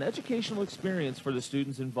also an educational experience for the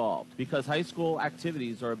students involved. Because high school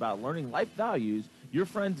activities are about learning life values, your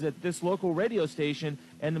friends at this local radio station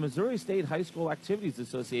and the Missouri State High School Activities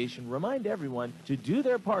Association remind everyone to do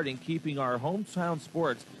their part in keeping our hometown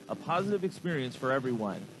sports a positive experience for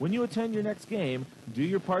everyone. When you attend your next game, do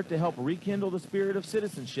your part to help rekindle the spirit of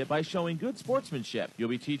citizenship by showing good sportsmanship. You'll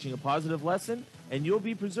be teaching a positive lesson, and you'll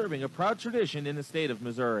be preserving a proud tradition in the state of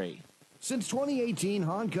Missouri. Since 2018,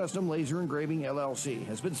 Han Custom Laser Engraving LLC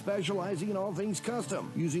has been specializing in all things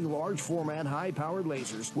custom, using large format, high-powered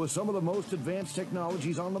lasers. With some of the most advanced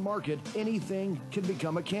technologies on the market, anything can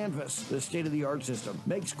become a canvas. This state-of-the-art system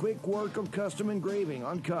makes quick work of custom engraving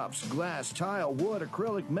on cups, glass, tile, wood,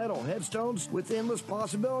 acrylic, metal, headstones with endless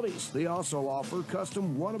possibilities. They also offer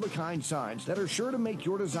custom one-of-a-kind signs that are sure to make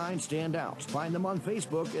your design stand out. Find them on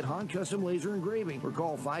Facebook at Han Custom Laser Engraving or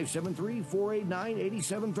call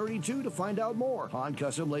 573-489-8732 to find out more. Han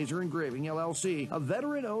Custom Laser Engraving LLC, a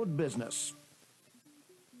veteran-owned business.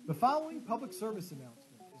 The following public service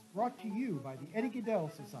announcement is brought to you by the Eddie Goodell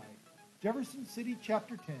Society, Jefferson City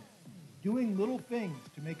Chapter 10, doing little things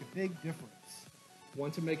to make a big difference.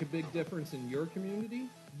 Want to make a big difference in your community?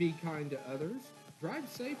 Be kind to others? drive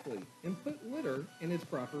safely, and put litter in its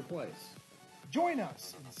proper place. Join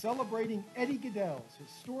us in celebrating Eddie Goodell's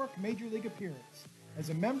historic Major League appearance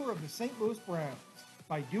as a member of the St. Louis Browns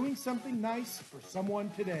by doing something nice for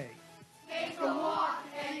someone today. Take a walk,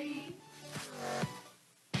 Eddie.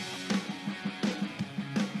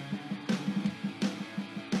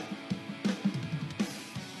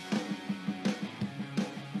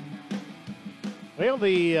 Well,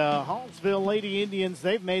 the Hallsville Lady Indians,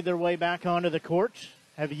 they've made their way back onto the court.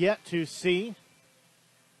 Have yet to see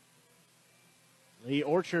the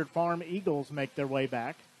Orchard Farm Eagles make their way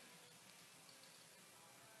back.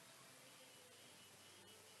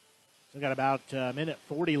 So got about a minute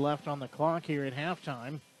 40 left on the clock here at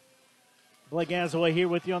halftime. Blake Gazaway here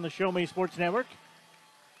with you on the Show Me Sports Network.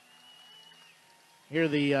 Hear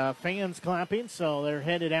the fans clapping, so they're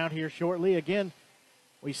headed out here shortly. Again,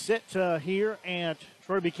 we sit here at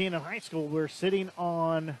Troy Buchanan High School. We're sitting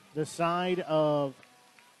on the side of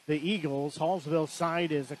the Eagles. Hallsville's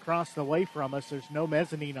side is across the way from us. There's no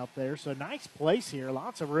mezzanine up there, so nice place here.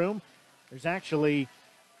 Lots of room. There's actually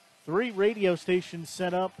 3 radio stations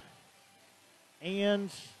set up,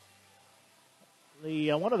 and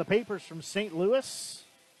the one of the papers from St. Louis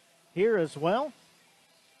here as well,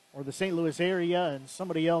 or the St. Louis area, and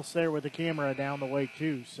somebody else there with the camera down the way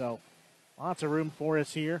too. So lots of room for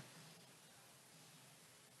us here.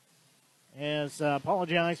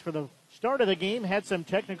 Apologize for the start of the game. Had some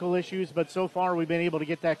technical issues, but so far we've been able to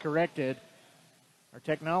get that corrected. Our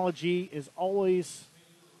technology is always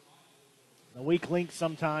the weak link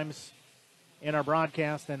sometimes in our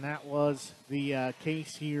broadcast, and that was the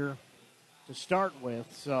case here to start with.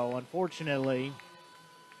 So unfortunately,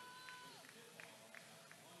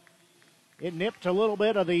 it nipped a little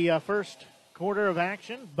bit of the first quarter of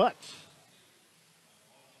action, but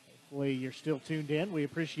hopefully you're still tuned in. We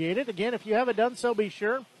appreciate it. Again, if you haven't done so, be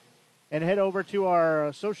sure and head over to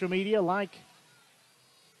our social media, like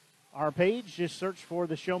our page. Just search for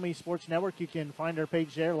the Show Me Sports Network. You can find our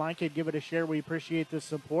page there. Like it, give it a share. We appreciate the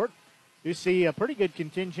support. You see a pretty good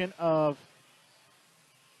contingent of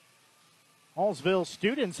Hallsville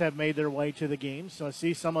students have made their way to the game. So I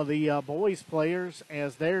see some of the boys players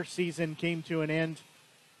as their season came to an end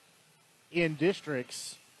in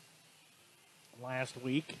districts last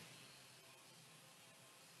week.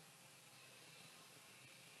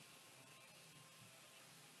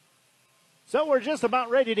 So we're just about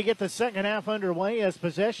ready to get the second half underway as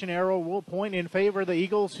possession arrow will point in favor of the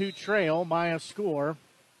Eagles, who trail by a score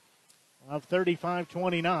of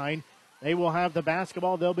 35-29. They will have the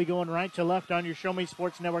basketball. They'll be going right to left on your Show Me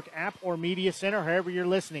Sports Network app or media center, however you're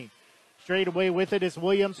listening. Straight away with it is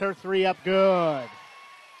Williams. Her 3 up good.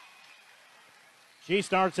 She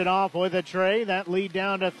starts it off with a tray. That lead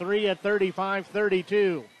down to 3 at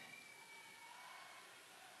 35-32.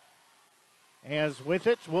 As with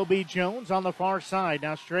it will be Jones on the far side.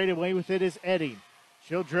 Now straight away with it is Eddie.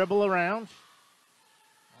 She'll dribble around.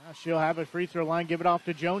 She'll have a free throw line. Give it off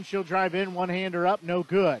to Jones. She'll drive in. One-hander up. No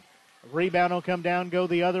good. A rebound will come down, go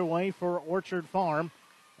the other way for Orchard Farm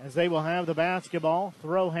as they will have the basketball.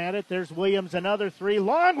 Throw had it. There's Williams. Another 3.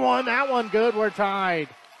 Long one. That one good. We're tied.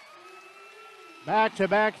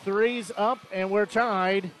 Back-to-back threes up, and we're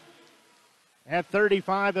tied at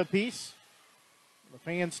 35 apiece. The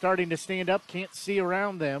fans starting to stand up, can't see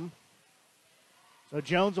around them. So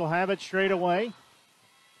Jones will have it straight away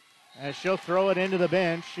as she'll throw it into the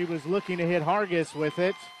bench. She was looking to hit Hargis with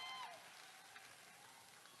it.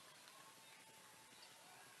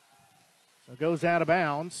 So it goes out of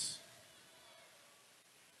bounds.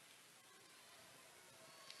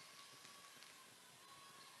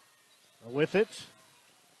 With it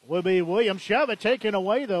will be Williams. Shove it taken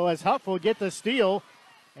away, though, as Huff will get the steal.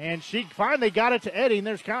 And she finally got it to Edding.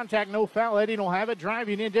 There's contact, no foul. Edding will have it,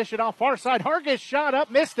 driving in, dish it off far side. Hargis shot up,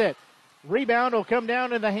 missed it. Rebound will come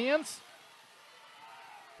down in the hands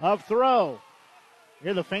of Throw.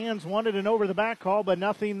 Here the fans wanted an over-the-back call, but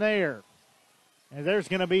nothing there. And there's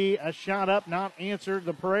going to be a shot up, not answered.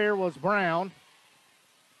 The prayer was Brown.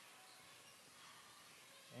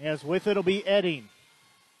 As with it will be Edding.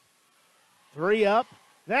 3 up.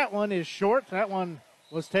 That one is short. That one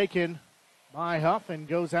was taken by Huff and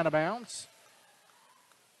goes out of bounds.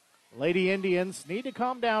 Lady Indians need to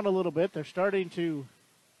calm down a little bit. They're starting to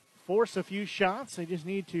force a few shots. They just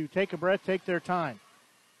need to take a breath, take their time.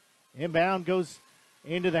 Inbound goes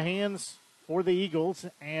into the hands for the Eagles,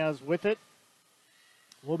 as with it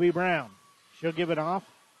will be Brown. She'll give it off.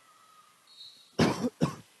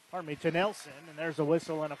 Pardon me, to Nelson, and there's a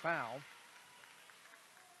whistle and a foul.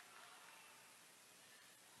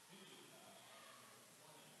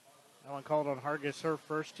 That one called on Hargis, her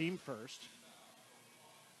first, team first.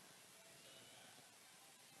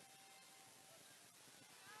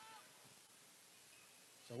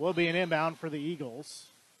 will be an inbound for the Eagles.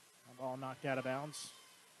 That ball knocked out of bounds.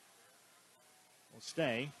 Will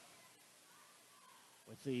stay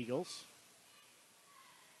with the Eagles.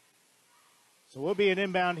 So will be an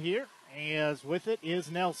inbound here, as with it is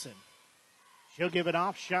Nelson. She'll give it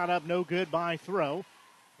off. Shot up, no good by Throw.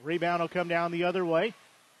 Rebound will come down the other way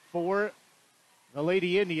for the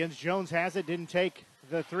Lady Indians. Jones has it, didn't take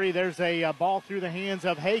the three. There's a ball through the hands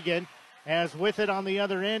of Hagan, as with it on the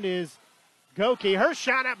other end is Goki. Her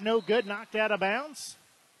shot up, no good, knocked out of bounds.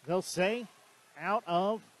 They'll say out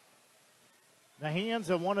of the hands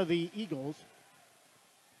of one of the Eagles.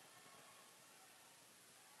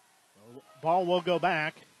 Ball will go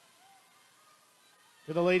back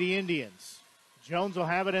to the Lady Indians. Jones will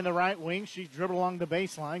have it in the right wing. She's dribbled along the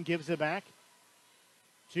baseline, gives it back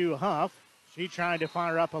to Huff. She tried to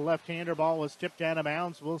fire up a left-hander. Ball was tipped out of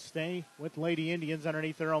bounds. Will stay with Lady Indians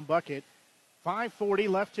underneath their own bucket. 5:40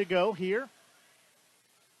 left to go here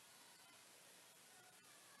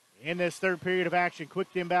in this third period of action. Quick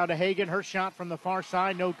inbound to Hagan. Her shot from the far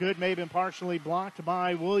side, no good. May have been partially blocked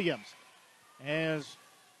by Williams. As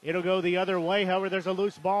it'll go the other way. However, there's a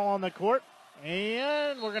loose ball on the court.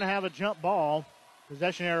 And we're going to have a jump ball.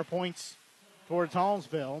 Possession error points towards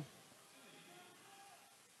Hallsville.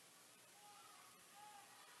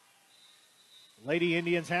 Lady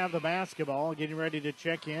Indians have the basketball. Getting ready to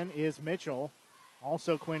check in is Mitchell.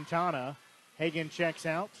 Also Quintana. Hagan checks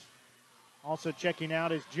out. Also checking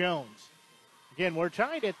out is Jones. Again, we're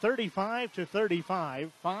tied at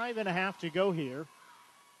 35-35. 5.5 to go here.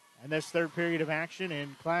 And this third period of action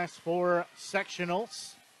in Class 4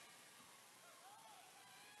 sectionals.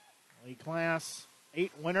 The Class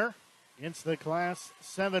 8 winner against the Class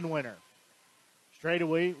 7 winner. Straight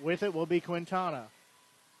away with it will be Quintana.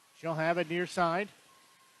 She'll have it near side.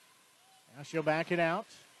 Now she'll back it out.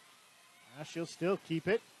 Now she'll still keep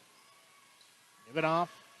it. Give it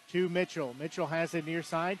off to Mitchell. Mitchell has it near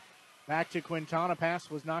side. Back to Quintana. Pass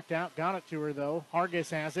was knocked out. Got it to her, though. Hargis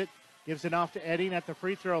has it. Gives it off to Edding at the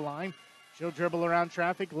free throw line. She'll dribble around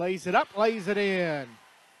traffic. Lays it up. Lays it in.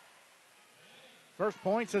 First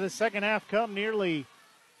points of the second half come nearly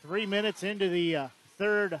 3 minutes into the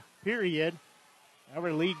third period.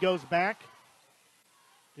 However, lead goes back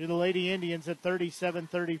to the Lady Indians at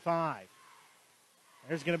 37-35.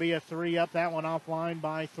 There's going to be a three up. That one offline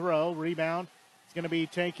by Throw. Rebound is going to be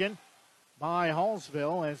taken by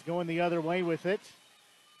Hallsville, as going the other way with it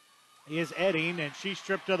is Edding, and she's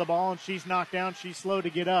stripped of the ball and she's knocked down. She's slow to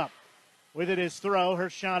get up. With it is Throw. Her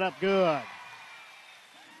shot up good.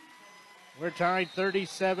 We're tied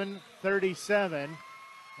 37-37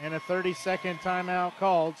 and a 30-second timeout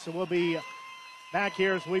called. So we'll be back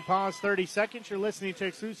here as we pause 30 seconds. You're listening to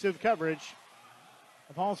exclusive coverage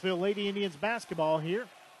of Hallsville Lady Indians basketball here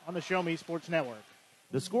on the Show Me Sports Network.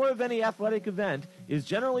 The score of any athletic event is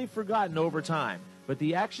generally forgotten over time, but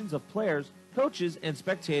the actions of players, coaches, and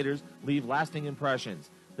spectators leave lasting impressions.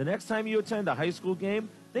 The next time you attend a high school game,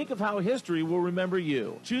 think of how history will remember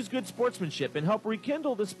you. Choose good sportsmanship and help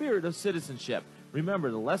rekindle the spirit of citizenship. Remember,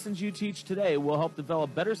 the lessons you teach today will help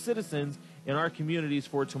develop better citizens in our communities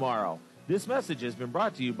for tomorrow. This message has been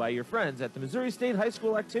brought to you by your friends at the Missouri State High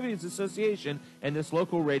School Activities Association and this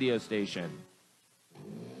local radio station.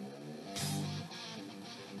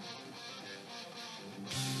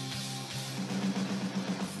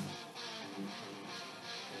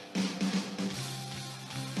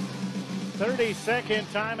 Thirty-second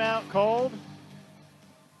timeout called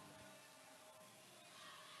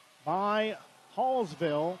by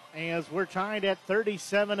Hallsville, as we're tied at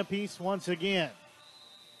 37 apiece once again.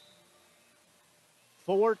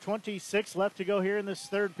 4:26 left to go here in this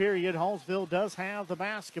third period. Hallsville does have the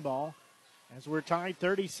basketball, as we're tied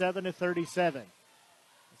 37-37. As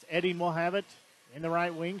Edding will have it in the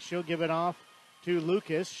right wing. She'll give it off to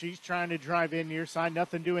Lucas. She's trying to drive in near side.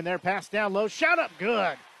 Nothing doing there. Pass down low. Shot up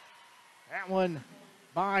good. That one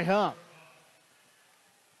by Huff.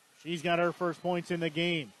 She's got her first points in the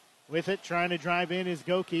game. With it, trying to drive in is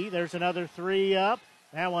Goki. There's another three up.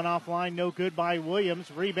 That one offline, no good by Williams.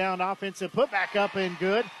 Rebound, offensive, put back up and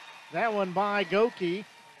good. That one by Goki.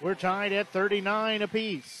 We're tied at 39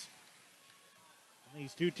 apiece.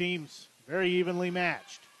 These two teams very evenly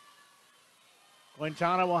matched.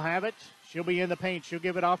 Quintana will have it. She'll be in the paint. She'll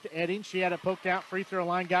give it off to Edding. She had it poked out. Free throw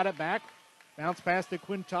line, got it back. Bounce pass to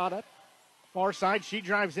Quintana. Far side, she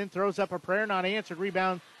drives in, throws up a prayer, not answered.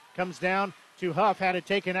 Rebound comes down to Huff. Had it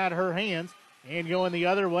taken out of her hands. And going the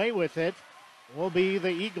other way with it will be the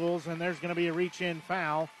Eagles, and there's going to be a reach-in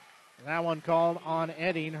foul. That one called on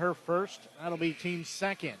Edding, her first. That'll be team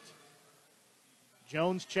second.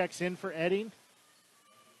 Jones checks in for Edding.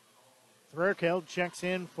 Threrkeld checks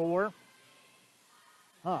in for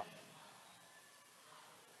Huff.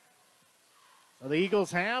 So the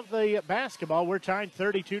Eagles have the basketball. We're tied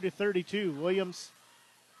 32-32. Williams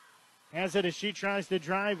has it as she tries to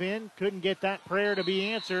drive in. Couldn't get that prayer to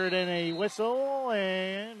be answered, and a whistle,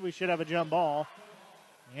 and we should have a jump ball.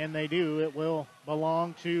 And they do. It will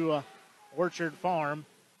belong to Orchard Farm.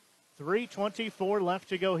 3:24 left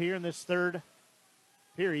to go here in this third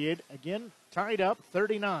period. Again, tied up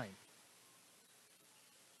 39.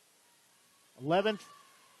 11th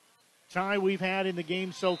tie we've had in the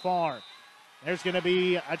game so far. There's going to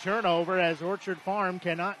be a turnover as Orchard Farm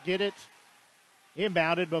cannot get it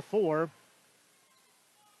inbounded before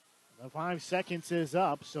the 5 seconds is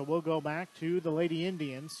up, so we'll go back to the Lady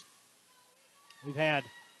Indians. We've had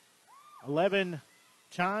 11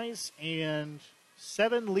 ties and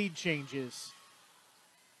 7 lead changes.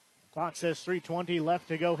 The clock says 3:20 left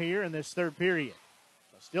to go here in this third period.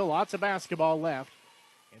 So still lots of basketball left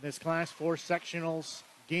in this Class 4 sectionals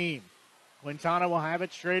game. Quintana will have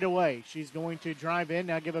it straight away. She's going to drive in,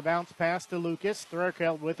 now give a bounce pass to Lucas.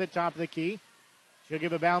 Thurkeld with it, top of the key. She'll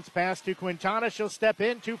give a bounce pass to Quintana. She'll step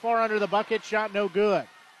in, too far under the bucket, shot no good.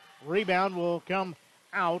 Rebound will come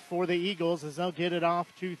out for the Eagles as they'll get it off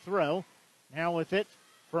to throw. Now with it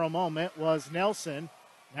for a moment was Nelson.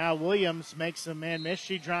 Now Williams makes a man miss.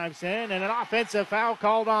 She drives in, and an offensive foul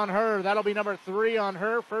called on her. That'll be number 3 on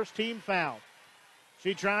her, first team foul.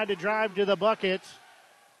 She tried to drive to the bucket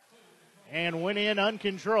and went in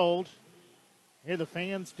uncontrolled. Here the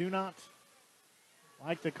fans do not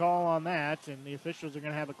like the call on that, and the officials are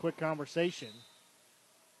going to have a quick conversation.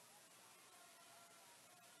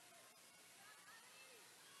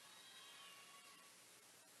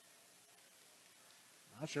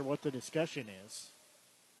 Not sure what the discussion is.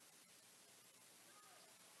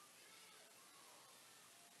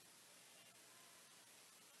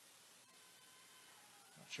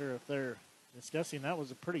 Not sure if they're discussing. That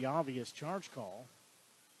was a pretty obvious charge call.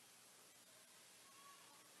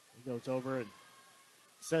 He goes over and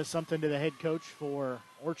says something to the head coach for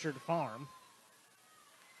Orchard Farm.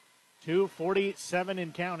 2:47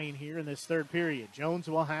 and counting here in this third period. Jones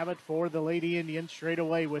will have it for the Lady Indians straight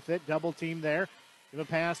away with it. Double team there. Give a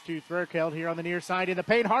pass to Thurkeld here on the near side in the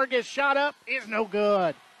paint. Hargis shot up is no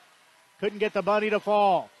good. Couldn't get the bunny to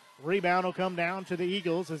fall. Rebound will come down to the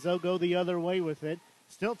Eagles as they'll go the other way with it.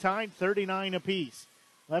 Still tied 39 apiece.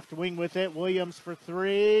 Left wing with it. Williams for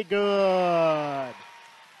 3. Good.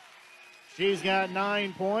 She's got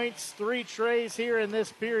 9 points. 3 trays here in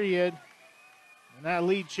this period. And that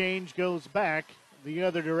lead change goes back the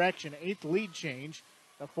other direction. 8th lead change.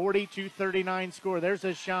 The 40-39 score. There's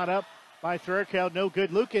a shot up by Thurkeld. No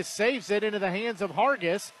good. Lucas saves it into the hands of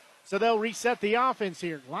Hargis. So they'll reset the offense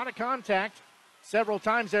here. A lot of contact several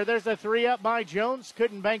times there. There's a 3 up by Jones.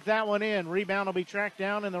 Couldn't bank that one in. Rebound will be tracked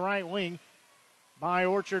down in the right wing by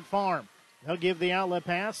Orchard Farm. They'll give the outlet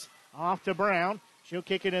pass off to Brown. She'll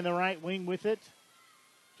kick it in the right wing with it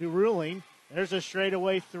to Ruling. There's a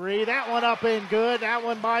straightaway 3. That one up and good. That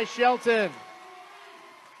one by Shelton.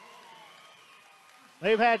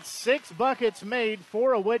 They've had 6 buckets made,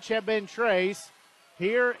 4 of which have been trays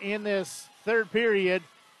here in this third period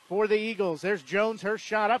for the Eagles. There's Jones, her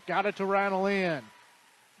shot up, got it to rattle in.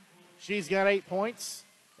 She's got 8 points.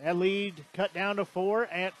 That lead cut down to 4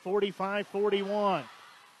 at 45-41.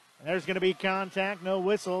 There's going to be contact, no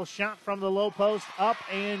whistle. Shot from the low post, up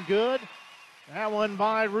and good. That one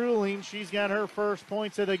by Ruling. She's got her first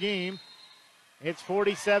points of the game. It's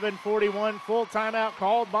 47-41. Full timeout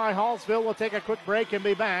called by Hallsville. We'll take a quick break and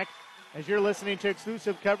be back as you're listening to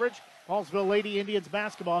exclusive coverage. Hallsville Lady Indians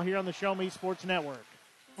basketball here on the Show Me Sports Network.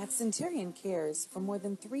 At Centurion Cares, for more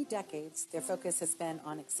than 3 decades, their focus has been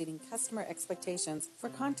on exceeding customer expectations for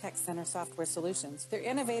contact center software solutions. Their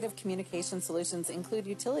innovative communication solutions include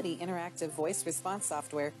utility interactive voice response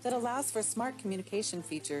software that allows for smart communication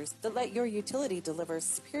features that let your utility deliver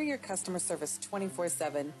superior customer service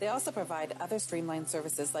 24/7. They also provide other streamlined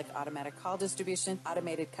services like automatic call distribution,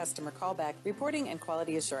 automated customer callback, reporting, and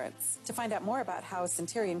quality assurance. To find out more about how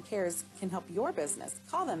Centurion Cares can help your business,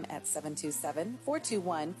 call them at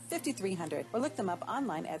 727-421-5300 or look them up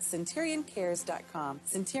online at centurioncares.com.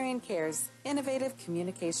 Centurion Cares, innovative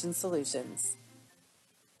communication solutions.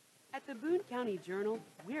 At the Boone County Journal,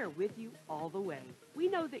 we're with you all the way. We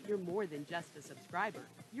know that you're more than just a subscriber.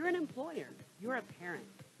 You're an employer, you're a parent,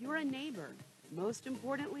 you're a neighbor. Most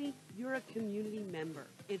importantly, you're a community member.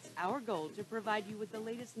 It's our goal to provide you with the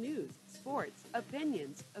latest news, sports,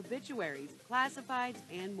 opinions, obituaries, classifieds,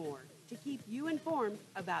 and more. to keep you informed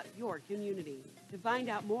about your community. To find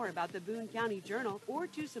out more about the Boone County Journal or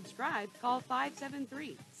to subscribe, call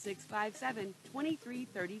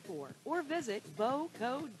 573-657-2334 or visit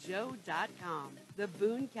bocojoe.com. The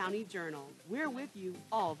Boone County Journal. We're with you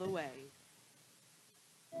all the way.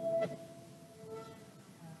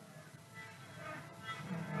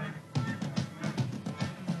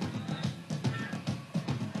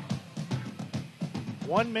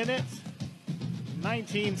 One minute,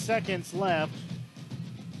 19 seconds left.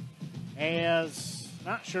 As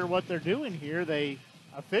not sure what they're doing here. The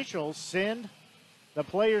officials send the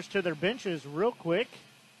players to their benches real quick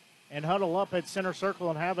and huddle up at center circle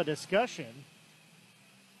and have a discussion.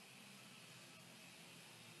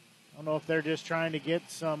 I don't know if they're just trying to get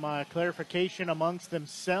some clarification amongst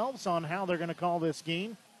themselves on how they're going to call this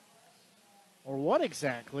game or what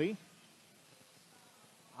exactly.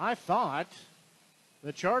 I thought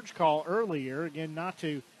the charge call earlier, again, not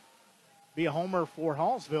to be a homer for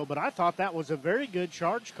Hallsville, but I thought that was a very good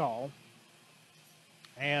charge call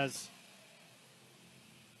as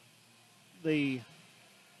the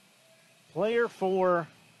player for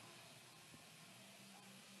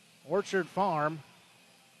Orchard Farm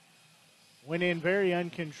went in very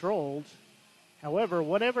uncontrolled. However,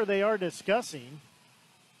 whatever they are discussing,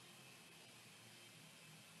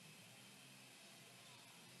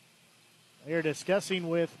 they are discussing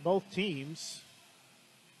with both teams.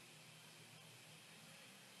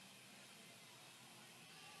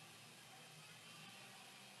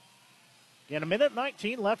 Again, a minute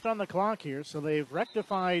 19 left on the clock here, so they've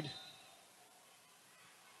rectified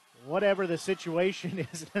whatever the situation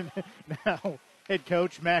is. Now, head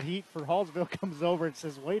coach Matt Heat for Hallsville comes over and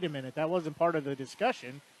says, wait a minute, that wasn't part of the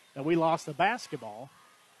discussion, that we lost the basketball,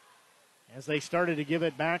 as they started to give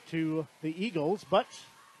it back to the Eagles, but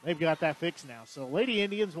they've got that fixed now. So Lady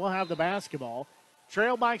Indians will have the basketball.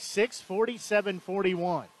 Trail by 6,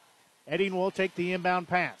 47-41. Edding will take the inbound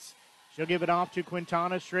pass. She'll give it off to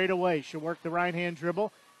Quintana straight away. She'll work the right-hand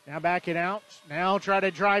dribble. Now back it out. Now try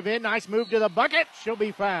to drive in. Nice move to the bucket. She'll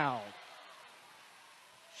be fouled.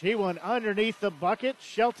 She went underneath the bucket.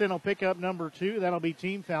 Shelton will pick up number 2. That'll be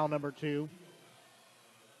team foul number 2.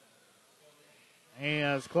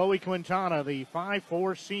 As Chloe Quintana, the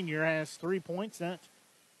 5'4 senior, has 3 points. That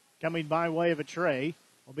coming by way of a tray.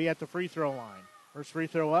 Will be at the free throw line. First free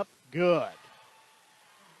throw up. Good.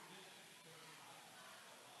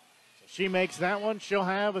 She makes that one. She'll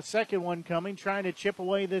have a second one coming, trying to chip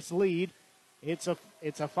away this lead. It's a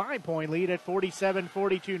 5-point lead at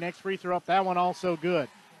 47-42. Next free throw up. That one also good.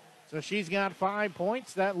 So she's got 5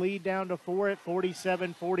 points. That lead down to 4 at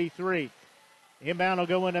 47-43. Inbound will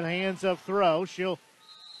go into the hands of Throw. She'll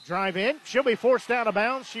drive in. She'll be forced out of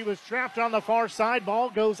bounds. She was trapped on the far side. Ball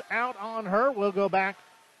goes out on her. We'll go back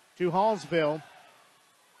to Hallsville.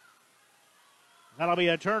 That'll be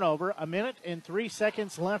a turnover. A minute and 3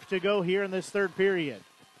 seconds left to go here in this third period.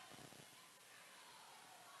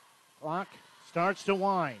 Clock starts to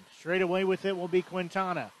wind. Straight away with it will be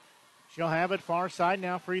Quintana. She'll have it far side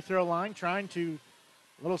now, free throw line, trying to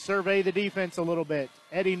little survey the defense a little bit.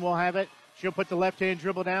 Edding will have it. She'll put the left-hand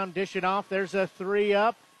dribble down, dish it off. There's a 3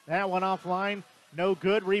 up. That one offline. No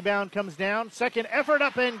good. Rebound comes down. Second effort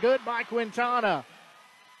up and good by Quintana.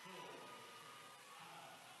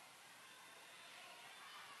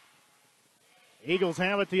 Eagles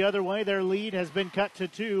have it the other way. Their lead has been cut to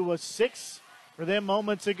 2. Was 6 for them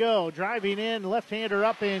moments ago. Driving in, left-hander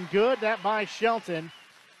up and good. That by Shelton.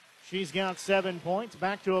 She's got 7 points.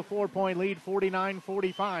 Back to a 4-point lead,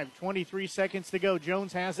 49-45. 23 seconds to go.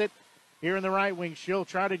 Jones has it here in the right wing. She'll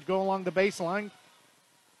try to go along the baseline.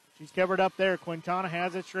 She's covered up there. Quintana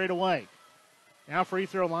has it straight away. Now free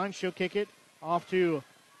throw line. She'll kick it off to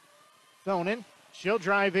Thonin. She'll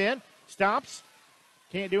drive in. Stops.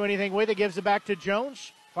 Can't do anything with it. Gives it back to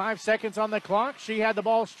Jones. 5 seconds on the clock. She had the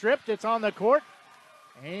ball stripped. It's on the court.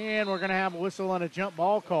 And we're going to have a whistle and a jump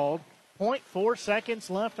ball called. 0.4 seconds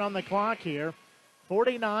left on the clock here.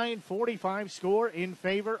 49-45 score in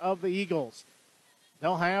favor of the Eagles.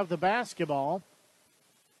 They'll have the basketball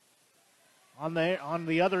on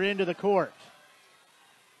the other end of the court.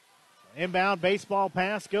 Inbound baseball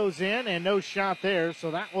pass goes in and no shot there.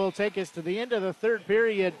 So that will take us to the end of the third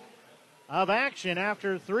period of action.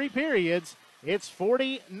 After 3 periods, it's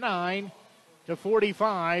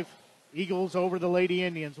 49-45. Eagles over the Lady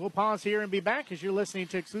Indians. We'll pause here and be back as you're listening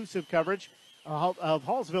to exclusive coverage of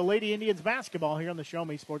Hallsville Lady Indians basketball here on the Show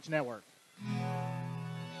Me Sports Network.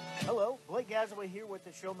 Hello, Blake Gazaway here with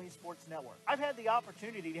the Show Me Sports Network. I've had the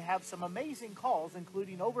opportunity to have some amazing calls,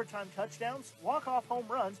 including overtime touchdowns, walk-off home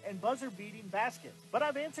runs, and buzzer-beating baskets. But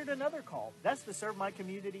I've answered another call. That's to serve my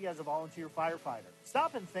community as a volunteer firefighter.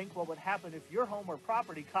 Stop and think what would happen if your home or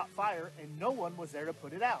property caught fire and no one was there to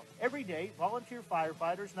put it out. Every day, volunteer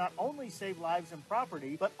firefighters not only save lives and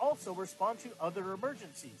property, but also respond to other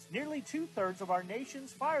emergencies. Nearly 2/3 of our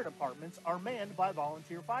nation's fire departments are manned by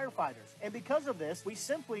volunteer firefighters. And because of this, we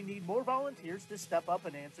simply need more volunteers to step up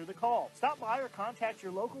and answer the call. Stop by or contact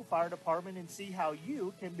your local fire department and see how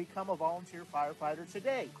you can become a volunteer firefighter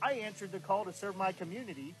today. I answered the call to serve my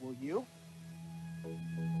community. Will you?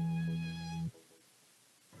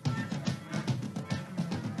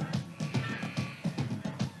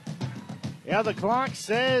 Yeah, the clock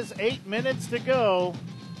says 8 minutes to go.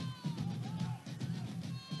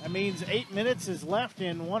 That means 8 minutes is left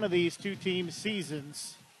in one of these two teams'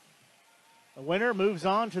 seasons. The winner moves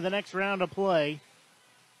on to the next round of play.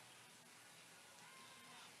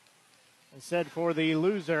 I said for the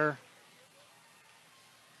loser,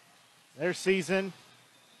 their season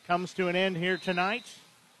comes to an end here tonight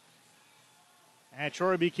at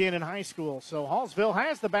Troy Buchanan High School. So Hallsville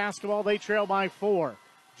has the basketball. They trail by 4.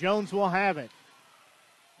 Jones will have it.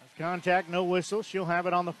 There's contact, no whistle. She'll have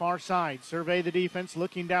it on the far side. Survey the defense,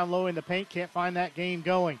 looking down low in the paint. Can't find that game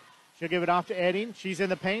going. She'll give it off to Edding. She's in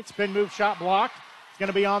the paint. Spin move shot blocked. It's going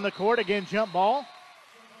to be on the court. Again, jump ball.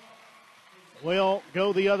 Will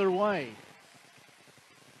go the other way.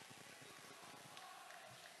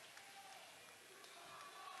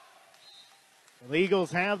 The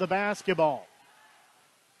Eagles have the basketball.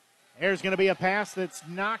 There's going to be a pass that's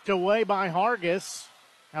knocked away by Hargis.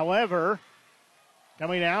 However,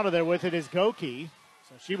 coming out of there with it is Goki.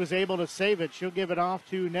 So she was able to save it. She'll give it off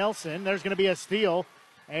to Nelson. There's going to be a steal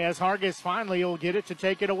as Hargis finally will get it to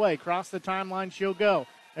take it away. Across the timeline she'll go.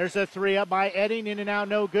 There's a three up by Edding. In and out,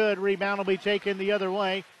 no good. Rebound will be taken the other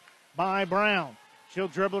way by Brown. She'll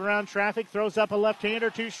dribble around traffic, throws up a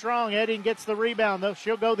left-hander too strong. Edding gets the rebound, though.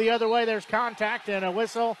 She'll go the other way. There's contact and a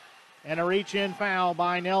whistle and a reach-in foul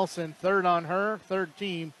by Nelson. Third on her, third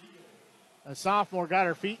team. A sophomore got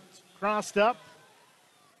her feet crossed up.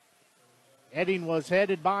 Edding was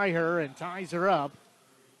headed by her and ties her up.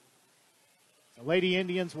 The Lady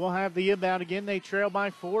Indians will have the inbound again. They trail by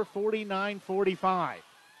 4, 49-45.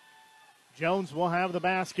 Jones will have the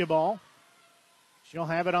basketball. She'll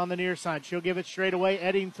have it on the near side. She'll give it straight away.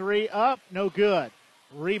 Edding three up, no good.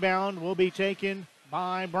 Rebound will be taken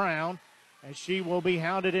by Brown as she will be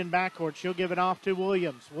hounded in backcourt. She'll give it off to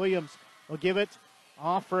Williams. Williams will give it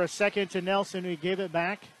off for a second to Nelson, who give it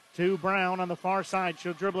back to Brown on the far side.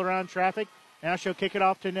 She'll dribble around traffic. Now she'll kick it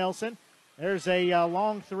off to Nelson. There's a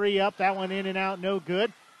long three up. That one in and out, no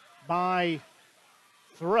good by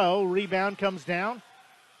Throw. Rebound comes down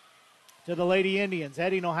to the Lady Indians.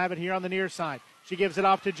 Edding will have it here on the near side. She gives it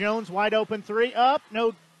off to Jones. Wide open three up,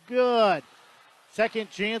 no good. Second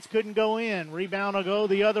chance couldn't go in. Rebound will go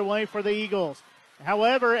the other way for the Eagles.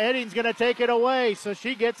 However, Edding's going to take it away, so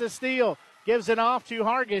she gets a steal. Gives it off to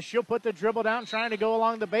Hargis. She'll put the dribble down, trying to go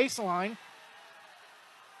along the baseline.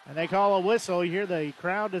 And they call a whistle. You hear the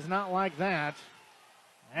crowd does not like that.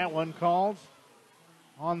 That one called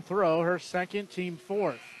on Throw, her second, team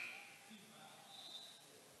fourth.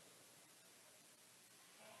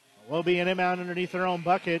 Will be an inbound underneath their own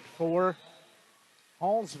bucket for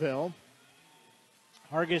Hallsville.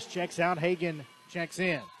 Hargis checks out. Hagan checks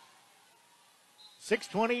in.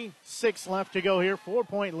 6:26 left to go here.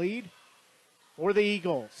 4-point lead for the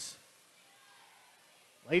Eagles.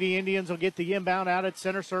 Lady Indians will get the inbound out at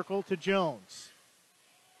center circle to Jones.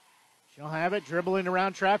 She'll have it, dribbling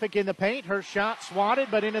around traffic in the paint. Her shot swatted,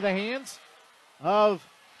 but into the hands of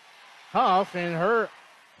Huff, and her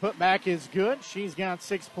putback is good. She's got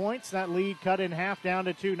 6 points. That lead cut in half down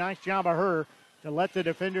to 2. Nice job of her to let the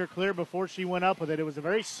defender clear before she went up with it. It was a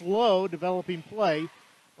very slow developing play,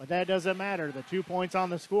 but that doesn't matter. The 2 points on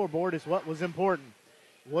the scoreboard is what was important.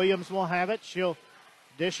 Williams will have it. She'll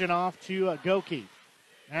dish it off to Goki.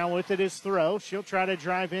 Now with it is Throw. She'll try to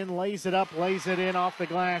drive in, lays it up, lays it in off the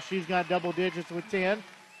glass. She's got double digits with 10.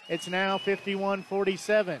 It's now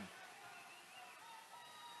 51-47.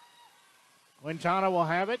 Quintana will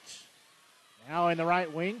have it. Now in the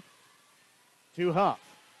right wing to Huff.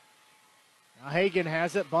 Now Hagan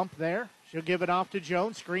has it, bump there. She'll give it off to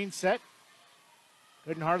Jones. Screen set.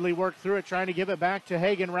 Couldn't hardly work through it, trying to give it back to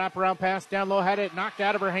Hagan. Wraparound pass down low, had it knocked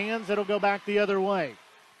out of her hands. It'll go back the other way.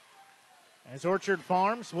 As Orchard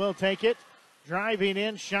Farms will take it. Driving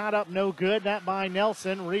in, shot up, no good. That by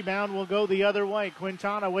Nelson. Rebound will go the other way.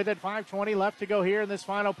 Quintana with it. 5:20 left to go here in this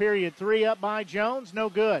final period. Three up by Jones, no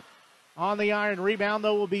good. on the iron. Rebound,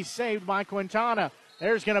 though, will be saved by Quintana.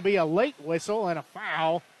 There's going to be a late whistle and a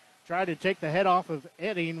foul. Tried to take the head off of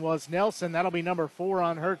Edding was Nelson. That'll be number 4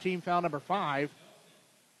 on her, team foul number 5.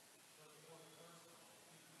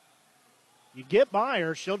 You get by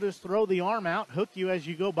her, she'll just throw the arm out, hook you as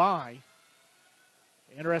you go by.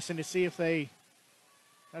 Interesting to see if they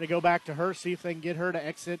try to go back to her, see if they can get her to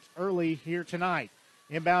exit early here tonight.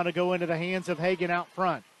 Inbound to go into the hands of Hagan out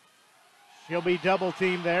front. She'll be double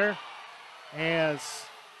teamed there as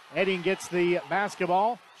Edding gets the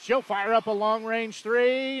basketball. She'll fire up a long-range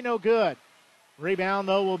 3. No good. Rebound,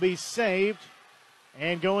 though, will be saved.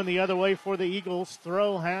 And going the other way for the Eagles.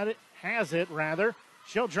 Throw has it.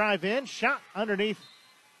 She'll drive in. Shot underneath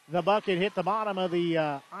the bucket. Hit the bottom of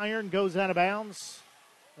the iron. Goes out of bounds.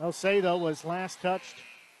 They'll say, though, was last touched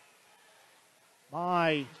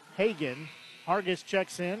by Hagan. Hargis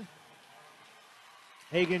checks in.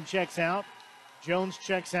 Hagan checks out. Jones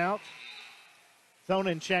checks out.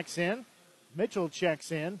 Thonen checks in. Mitchell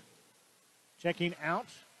checks in. Checking out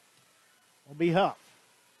will be Huff.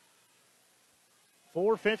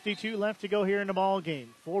 4:52 left to go here in the ball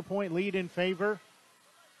game. 4-point lead in favor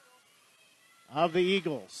of the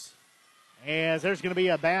Eagles. As there's going to be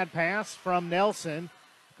a bad pass from Nelson.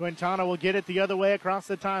 Quintana will get it the other way across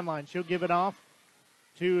the timeline. She'll give it off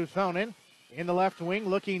to Thonen. In the left wing,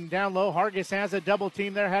 looking down low. Hargis has a double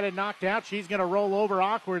team there, had it knocked out. She's going to roll over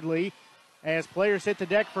awkwardly as players hit the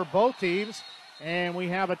deck for both teams. And we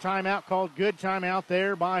have a timeout called. Good timeout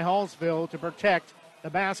there by Hallsville to protect the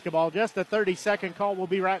basketball. Just a 30-second call. We'll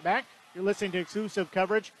be right back. You're listening to exclusive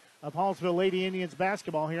coverage of Hallsville Lady Indians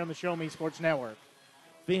basketball here on the Show Me Sports Network.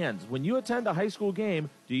 Fans, when you attend a high school game,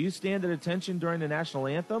 do you stand at attention during the national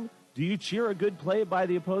anthem? Do you cheer a good play by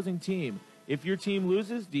the opposing team? If your team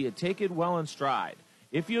loses, do you take it well in stride?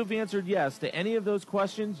 If you have answered yes to any of those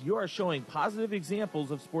questions, you are showing positive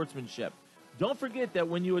examples of sportsmanship. Don't forget that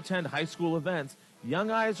when you attend high school events,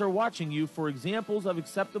 young eyes are watching you for examples of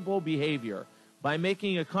acceptable behavior. By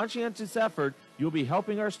making a conscientious effort, you'll be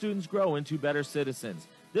helping our students grow into better citizens.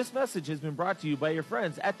 This message has been brought to you by your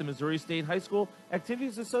friends at the Missouri State High School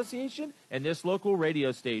Activities Association and this local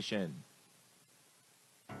radio station.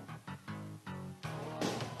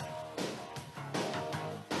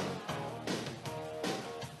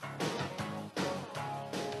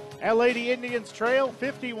 At Lady Indians trail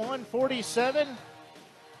 51-47.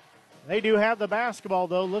 They do have the basketball,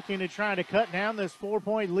 though, looking to try to cut down this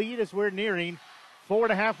 4-point lead as we're nearing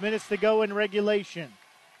 4.5 minutes to go in regulation.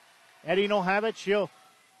 Eddie will have it. She'll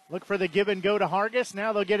look for the give and go to Hargis.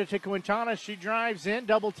 Now they'll get it to Quintana. She drives in.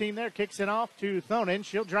 Double team there. Kicks it off to Thonen.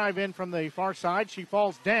 She'll drive in from the far side. She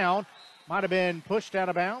falls down. Might have been pushed out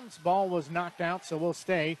of bounds. Ball was knocked out, so we'll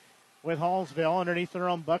stay with Hallsville underneath their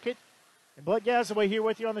own bucket. And Blake Gasaway here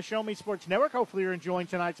with you on the Show Me Sports Network. Hopefully you're enjoying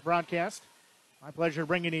tonight's broadcast. My pleasure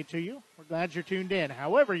bringing it to you. We're glad you're tuned in.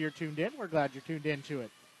 However you're tuned in, we're glad you're tuned into it.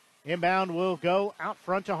 Inbound will go out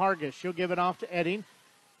front to Hargis. She'll give it off to Edding.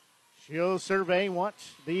 She'll survey what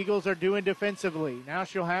the Eagles are doing defensively. Now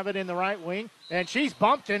she'll have it in the right wing, and she's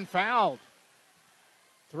bumped and fouled.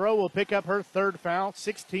 Throw will pick up her third foul,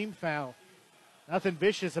 6th-team foul. Nothing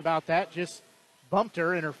vicious about that, just bumped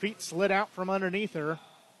her, and her feet slid out from underneath her.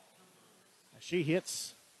 She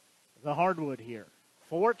hits the hardwood here.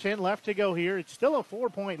 4:10 left to go here. It's still a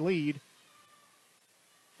 4-point lead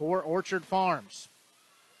for Orchard Farms.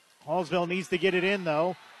 Hallsville needs to get it in,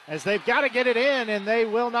 though, as they've got to get it in, and they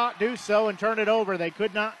will not do so and turn it over. They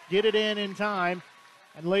could not get it in time,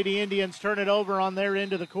 and Lady Indians turn it over on their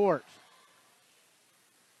end of the court.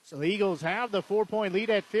 So the Eagles have the 4-point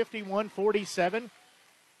lead at 51-47,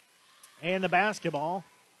 and the basketball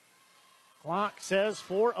clock says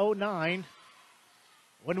 4:09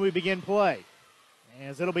 when we begin play,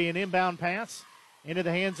 as it'll be an inbound pass into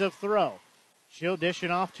the hands of Throw. She'll dish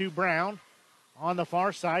it off to Brown on the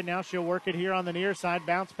far side. Now she'll work it here on the near side.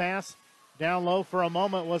 Bounce pass down low for a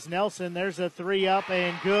moment was Nelson. There's a 3 up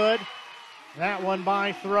and good. That one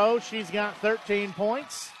by Throw. She's got 13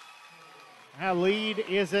 points. That lead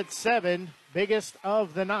is at 7, biggest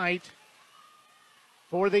of the night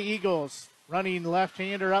for the Eagles. Running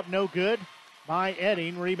left-hander up, no good by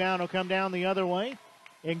Edding. Rebound will come down the other way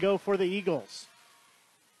and go for the Eagles,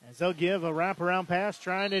 as they'll give a wraparound pass,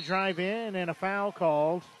 trying to drive in, and a foul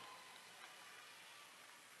called.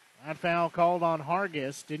 That foul called on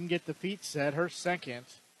Hargis. Didn't get the feet set, her second.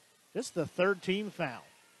 Just the 3rd-team foul.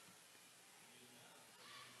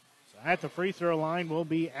 So at the free throw line will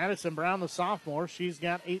be Addison Brown, the sophomore. She's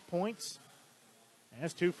got 8 points.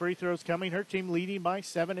 Has 2 free throws coming. Her team leading by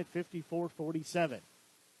 7 at 54-47.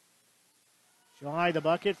 She'll eye the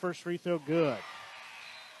bucket. First free throw good.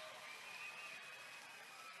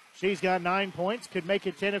 She's got 9 points. Could make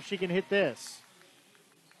it 10 if she can hit this.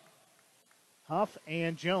 Huff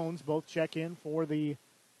and Jones both check in for the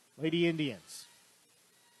Lady Indians.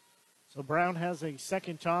 So Brown has a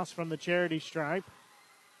second toss from the charity stripe.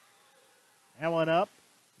 That one up.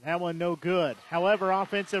 That one no good. However,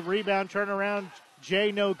 offensive rebound turnaround.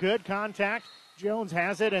 Jay no good. Contact. Jones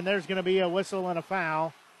has it, and there's going to be a whistle and a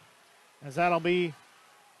foul, as that'll be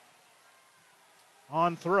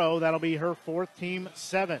on throw. That'll be her fourth, team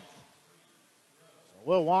seventh. So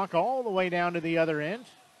we'll walk all the way down to the other end.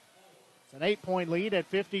 It's an 8-point lead at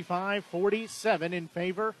 55-47 in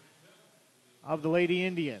favor of the Lady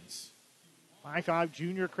Indians. 5'5"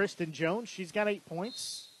 junior Kristen Jones. She's got 8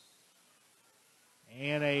 points.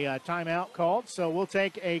 And a timeout called. So we'll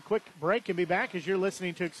take a quick break and be back as you're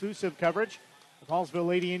listening to exclusive coverage of Hallsville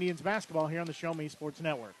Lady Indians basketball here on the Show Me Sports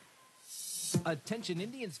Network. Attention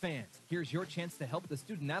Indians fans, here's your chance to help the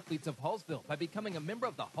student athletes of Hallsville by becoming a member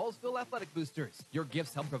of the Hallsville Athletic Boosters. Your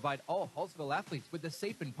gifts help provide all Hallsville athletes with a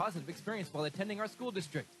safe and positive experience while attending our school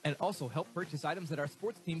district, and also help purchase items that our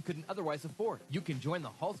sports team couldn't otherwise afford. You can join the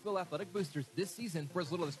Hallsville Athletic Boosters this season for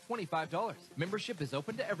as little as $25. Membership is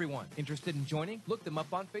open to everyone. Interested in joining? Look them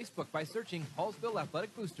up on Facebook by searching Hallsville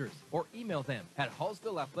Athletic Boosters or email them at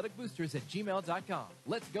hallsvilleathleticboosters@gmail.com.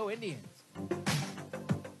 Let's go Indians!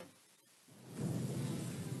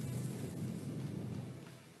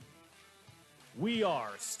 We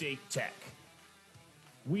are State Tech.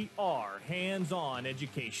 We are hands-on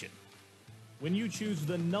education. When you choose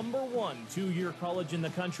the #1 two-year college in the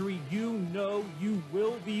country, you know you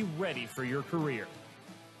will be ready for your career.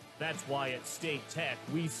 That's why at State Tech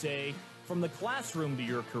we say, from the classroom to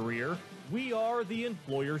your career, we are the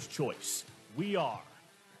employer's choice. We are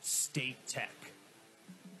State Tech.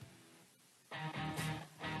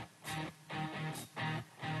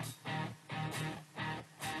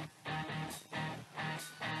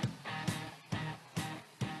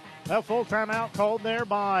 A full timeout called there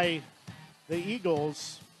by the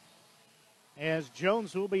Eagles, as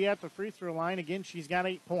Jones will be at the free throw line. Again, she's got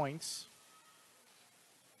 8 points.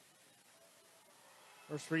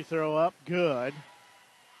 First free throw up, good.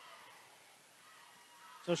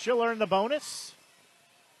 So she'll earn the bonus.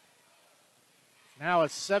 Now a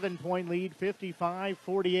 7-point lead,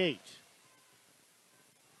 55-48.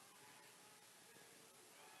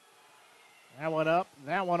 That one up,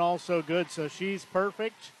 that one also good, so she's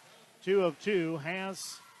perfect. 2 of 2,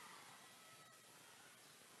 has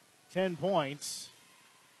 10 points.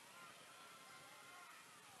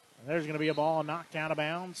 And there's going to be a ball knocked out of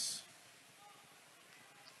bounds.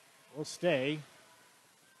 We'll stay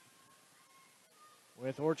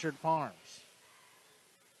with Orchard Farms.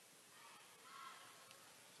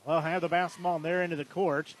 They'll have the basketball on their end of the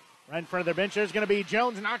court. Right in front of their bench, there's going to be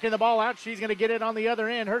Jones knocking the ball out. She's going to get it on the other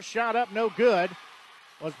end. Her shot up, no good.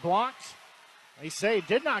 Was blocked. They say it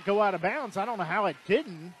did not go out of bounds. I don't know how it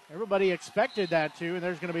didn't. Everybody expected that to, and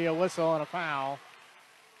there's going to be a whistle and a foul.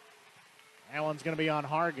 That one's going to be on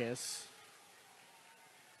Hargis.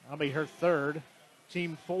 That'll be her third,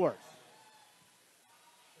 team fourth.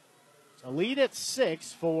 So lead at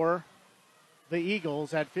 6 for the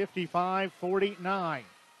Eagles at 55-49.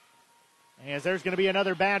 As there's going to be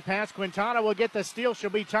another bad pass. Quintana will get the steal. She'll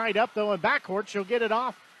be tied up, though, in backcourt. She'll get it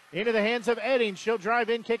off into the hands of Edding. She'll drive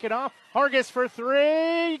in, kick it off. Hargis for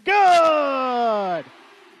 3. Good!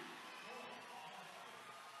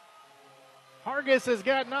 Hargis has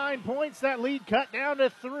got 9 points. That lead cut down to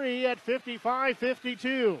 3 at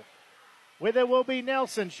 55-52. With it will be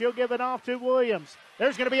Nelson. She'll give it off to Williams.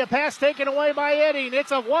 There's going to be a pass taken away by Edding.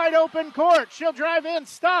 It's a wide open court. She'll drive in,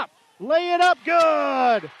 stop, lay it up,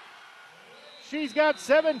 good! She's got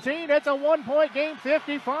 17. It's a 1-point game,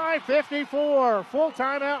 55-54. Full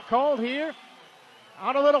timeout called here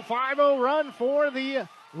on a little 5-0 run for the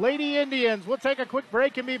Lady Indians. We'll take a quick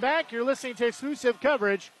break and be back. You're listening to exclusive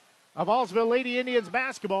coverage of Hallsville Lady Indians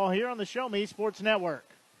basketball here on the Show Me Sports Network.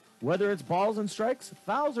 Whether it's balls and strikes,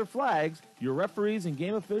 fouls, or flags, your referees and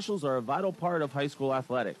game officials are a vital part of high school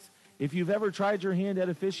athletics. If you've ever tried your hand at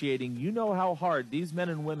officiating, you know how hard these men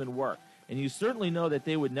and women work. And you certainly know that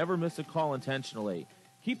they would never miss a call intentionally.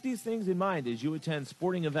 Keep these things in mind as you attend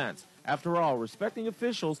sporting events. After all, respecting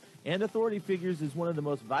officials and authority figures is one of the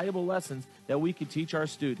most valuable lessons that we could teach our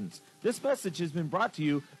students. This message has been brought to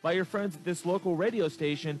you by your friends at this local radio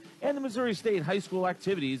station and the Missouri State High School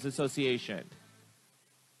Activities Association.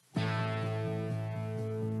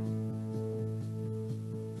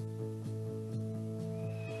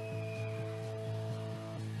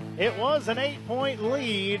 It was an 8-point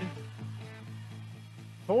lead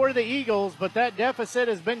for the Eagles, but that deficit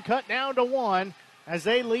has been cut down to 1 as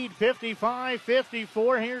they lead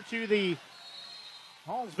 55-54 here to the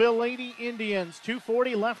Hallsville Lady Indians,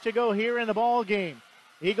 2:40 left to go here in the ball game.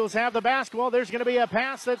 Eagles have the basketball. There's going to be a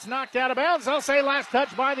pass that's knocked out of bounds. I'll say last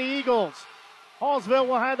touch by the Eagles. Hallsville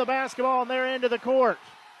will have the basketball on their end of the court.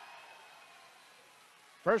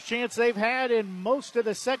 First chance they've had in most of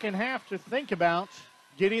the second half to think about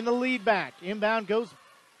getting the lead back. Inbound goes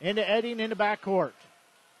into Edding into backcourt.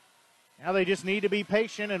 Now they just need to be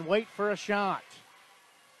patient and wait for a shot.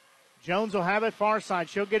 Jones will have it far side.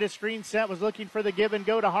 She'll get a screen set. Was looking for the give and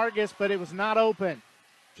go to Hargis, but it was not open.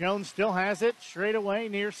 Jones still has it straight away,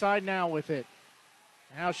 near side now with it.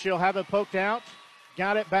 Now she'll have it poked out.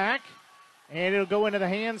 Got it back. And it'll go into the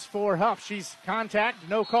hands for Huff. She's contact,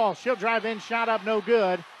 no call. She'll drive in, shot up, no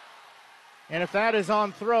good. And if that is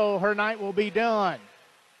on throw, her night will be done.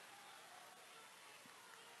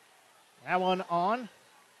 That one on.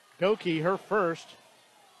 Goki, her first.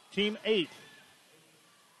 Team 8.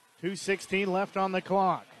 2:16 left on the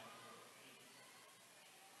clock.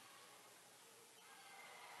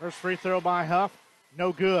 First free throw by Huff,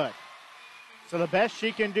 no good. So the best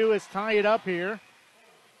she can do is tie it up here.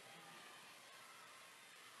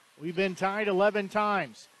 We've been tied 11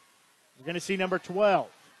 times. We're going to see number 12.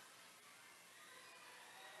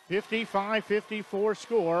 55-54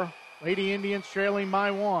 score. Lady Indians trailing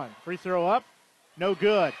by 1. Free throw up, no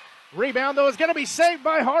good. Rebound, though, is going to be saved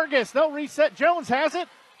by Hargis. They'll reset. Jones has it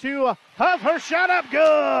to Huff. Her shot up,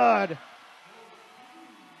 good.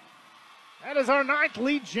 That is our 9th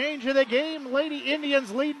lead change of the game. Lady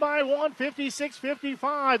Indians lead by 1,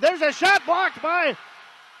 56-55. There's a shot blocked by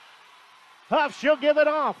Huff. She'll give it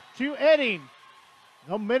off to Edding.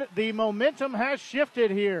 The momentum has shifted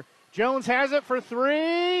here. Jones has it for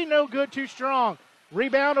 3. No good, too strong.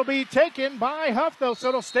 Rebound will be taken by Huff, though, so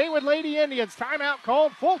it'll stay with Lady Indians. Timeout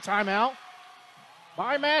called, full timeout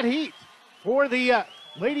by Matt Heat for the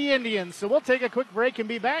Lady Indians. So we'll take a quick break and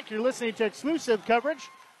be back. You're listening to exclusive coverage.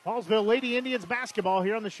 Hallsville Lady Indians basketball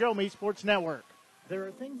here on the Show Me Sports Network. There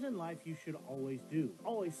are things in life you should always do.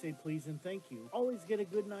 Always say please and thank you. Always get a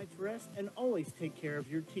good night's rest, and always take care of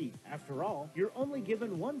your teeth. After all, you're only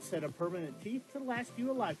given one set of permanent teeth to last you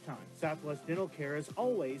a lifetime. Southwest Dental Care is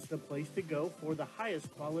always the place to go for the highest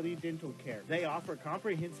quality dental care. They offer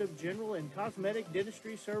comprehensive general and cosmetic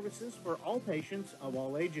dentistry services for all patients of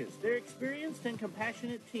all ages. Their experienced and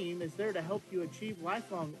compassionate team is there to help you achieve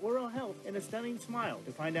lifelong oral health and a stunning smile.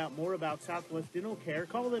 To find out more about Southwest Dental Care,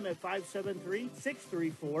 call them at 573-634-4909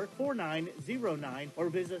 or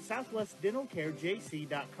visit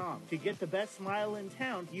southwestdentalcarejc.com. To get the best smile in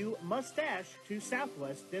town, you must dash to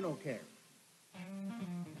Southwest Dental Care.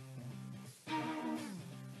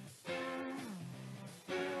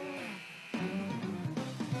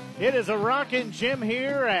 It is a rockin' gym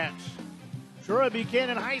here at Troy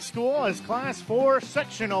Buchanan High School as Class 4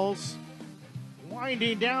 sectionals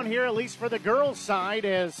winding down here, at least for the girls' side,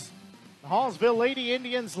 as the Hallsville Lady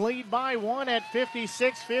Indians lead by 1 at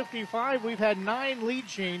 56-55. We've had 9 lead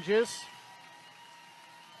changes.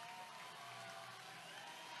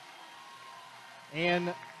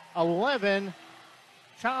 And 11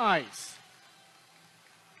 ties.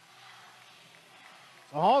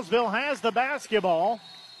 So Hallsville has the basketball.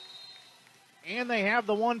 And they have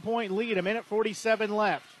the 1-point lead. 1:47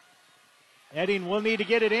 left. Edding will need to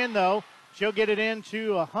get it in, though. She'll get it in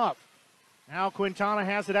to Huff. Now Quintana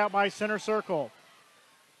has it out by center circle.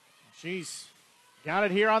 She's got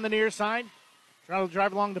it here on the near side. Trying to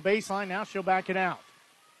drive along the baseline. Now she'll back it out.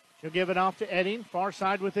 She'll give it off to Edding. Far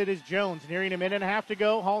side with it is Jones. Nearing a minute and a half to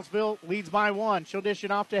go. Hallsville leads by 1. She'll dish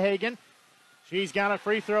it off to Hagan. She's got a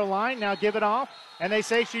free throw line. Now give it off. And they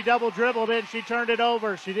say she double dribbled it. She turned it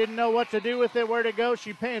over. She didn't know what to do with it, where to go.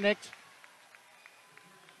 She panicked.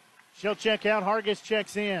 She'll check out. Hargis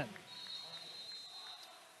checks in.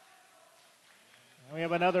 We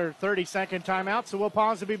have another 30-second timeout, so we'll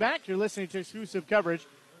pause and be back. You're listening to exclusive coverage.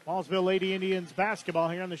 Hallsville Lady Indians basketball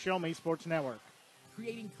here on the Show Me Sports Network.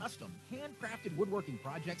 Creating custom, handcrafted woodworking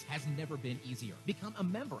projects has never been easier. Become a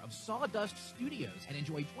member of Sawdust Studios and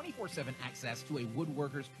enjoy 24/7 access to a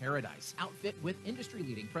woodworker's paradise. Outfit with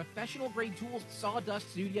industry-leading professional-grade tools, Sawdust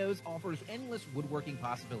Studios offers endless woodworking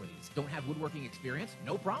possibilities. Don't have woodworking experience?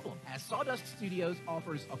 No problem, as Sawdust Studios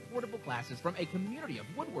offers affordable classes from a community of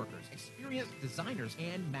woodworkers, experienced designers,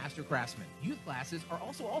 and master craftsmen. Youth classes are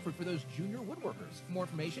also offered for those junior woodworkers. For more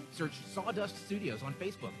information, search Sawdust Studios on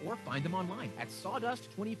Facebook or find them online at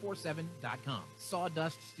sawdust247.com.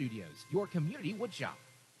 Sawdust Studios, your community woodshop.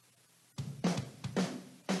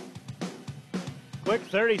 Quick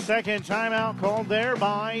 30-second timeout called there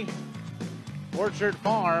by Orchard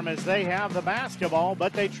Farm as they have the basketball,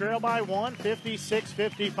 but they trail by 1,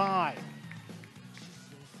 56-55.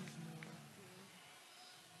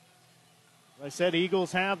 I said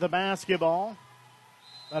Eagles have the basketball,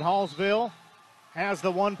 but Hallsville has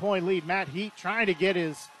the 1-point lead. Matt Heat trying to get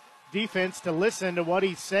his defense to listen to what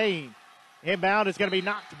he's saying. Inbound is going to be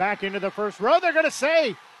knocked back into the first row. They're going to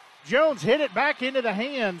say Jones hit it back into the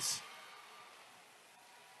hands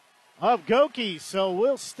of Goki. So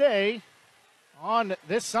we'll stay on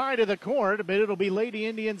this side of the court, but it'll be Lady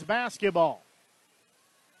Indians basketball.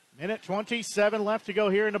 Minute 27 left to go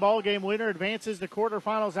here in the ball game. Winner advances to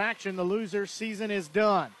quarterfinals action. The loser's season is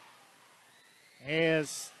done.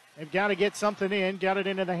 As they've got to get something in, got it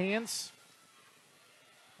into the hands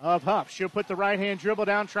of Huff. She'll put the right-hand dribble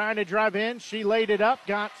down, trying to drive in. She laid it up,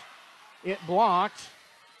 got it blocked.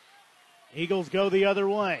 Eagles go the other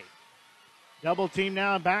way. Double team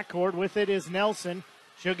now in backcourt. With it is Nelson.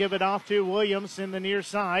 She'll give it off to Williams in the near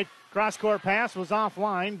side. Cross-court pass was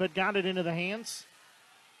offline, but got it into the hands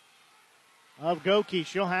of Goki.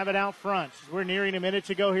 She'll have it out front. We're nearing a minute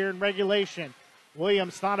to go here in regulation.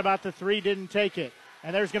 Williams thought about the three, didn't take it.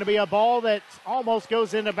 And there's going to be a ball that almost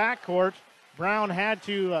goes into backcourt. Brown had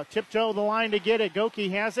to tiptoe the line to get it.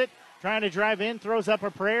 Goki has it, trying to drive in, throws up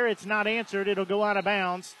a prayer. It's not answered. It'll go out of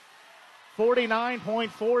bounds.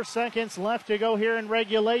 49.4 seconds left to go here in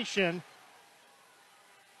regulation.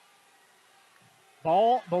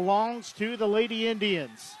 Ball belongs to the Lady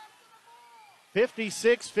Indians.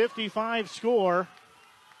 56-55 score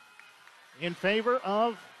in favor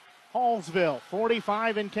of Hallsville.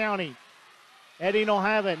 45 and counting. Eddie will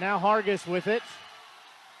have it. Now Hargis with it.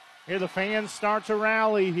 Here the fans start to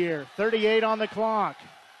rally here. 38 on the clock.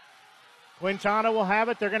 Quintana will have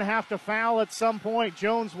it. They're going to have to foul at some point.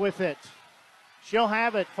 Jones with it. She'll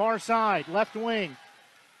have it. Far side. Left wing.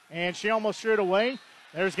 And she almost threw it away.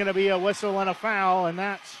 There's going to be a whistle and a foul, and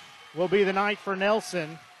that will be the night for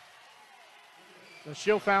Nelson. So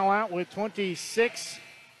she'll foul out with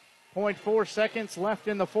 26.4 seconds left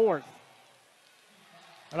in the fourth.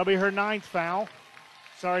 That'll be her ninth foul.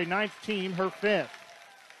 Ninth team, her fifth.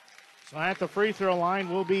 So at the free throw line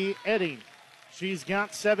will be Edding. She's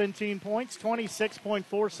got 17 points,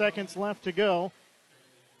 26.4 seconds left to go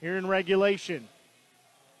here in regulation.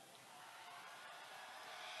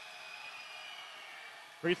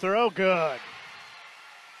 Free throw, good.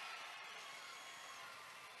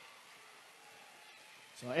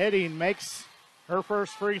 So Edding makes her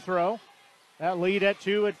first free throw. That lead at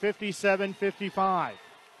 2 at 57-55.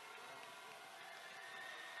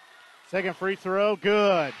 Second free throw,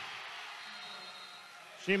 good.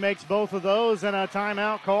 She makes both of those, and a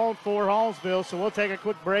timeout called for Hallsville. So we'll take a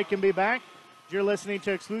quick break and be back. You're listening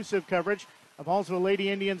to exclusive coverage of Hallsville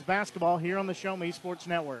Lady Indians basketball here on the Show Me Sports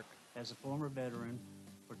Network. As a former veteran,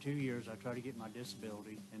 for 2 years I tried to get my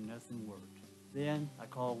disability, and nothing worked. Then I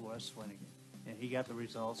called Wes Swanigan, and he got the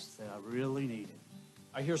results that I really needed.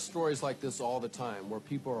 I hear stories like this all the time where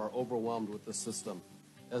people are overwhelmed with the system.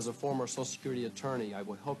 As a former Social Security attorney, I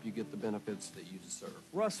will help you get the benefits that you deserve.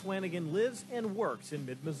 Russ Swanigan lives and works in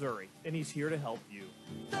mid-Missouri, and he's here to help you.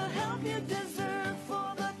 The help you deserve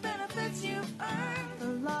for the benefits you've earned.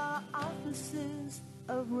 The law offices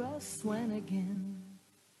of Russ Swanigan.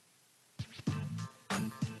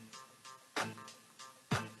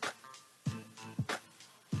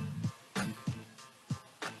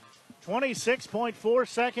 .4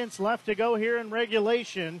 seconds left to go here in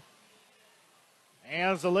regulation,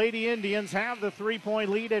 as the Lady Indians have the 3-point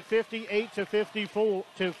lead at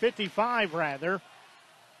 58-55 rather.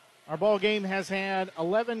 Our ball game has had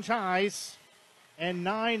 11 ties and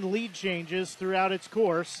 9 lead changes throughout its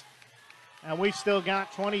course, and we've still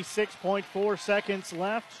got 26.4 seconds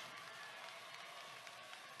left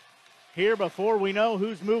here before we know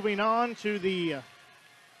who's moving on to the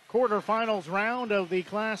quarterfinals round of the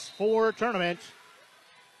Class 4 tournament.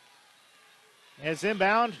 As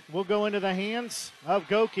inbound will go into the hands of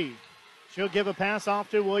Goki. She'll give a pass off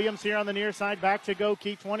to Williams here on the near side. Back to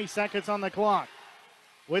Goki. 20 seconds on the clock.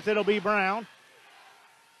 With it will be Brown.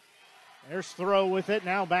 There's throw with it.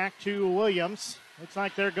 Now back to Williams. Looks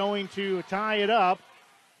like they're going to tie it up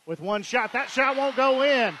with one shot. That shot won't go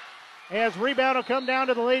in. As rebound will come down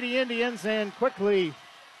to the Lady Indians, and quickly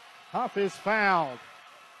Huff is fouled.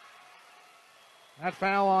 That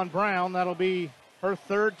foul on Brown, that'll be her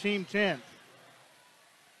third, team 10th.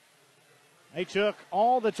 They took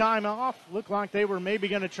all the time off. Looked like they were maybe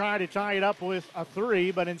going to try to tie it up with a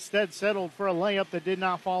three, but instead settled for a layup that did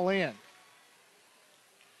not fall in.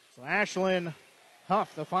 So Ashlyn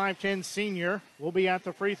Huff, the 5'10 senior, will be at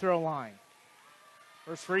the free throw line.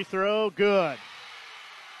 First free throw, good.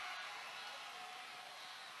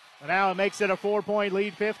 But now it makes it a 4-point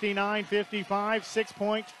lead, 59-55,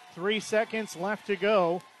 6.3 seconds left to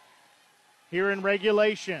go here in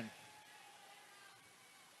regulation.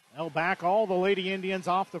 They'll back all the Lady Indians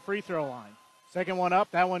off the free throw line. Second one up,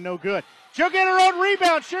 that one no good. She'll get her own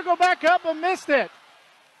rebound. She'll go back up and missed it.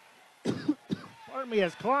 Pardon me,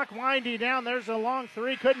 as clock winding down, there's a long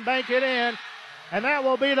three, couldn't bank it in. And that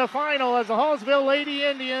will be the final as the Hallsville Lady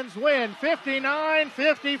Indians win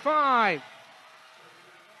 59-55.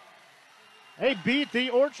 They beat the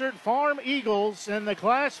Orchard Farm Eagles in the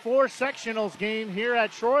Class 4 sectionals game here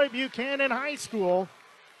at Troy Buchanan High School.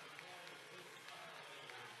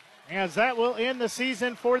 As that will end the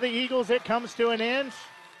season for the Eagles, it comes to an end.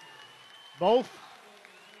 Both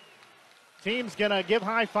teams going to give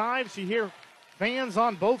high fives. You hear fans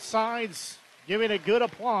on both sides giving a good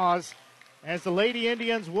applause as the Lady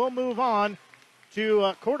Indians will move on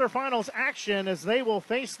to quarterfinals action as they will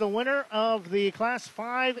face the winner of the Class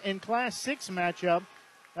 5 and Class 6 matchup.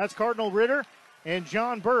 That's Cardinal Ritter and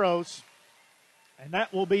John Burroughs. And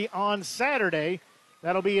that will be on Saturday.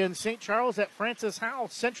 That'll be in St. Charles at Francis Howell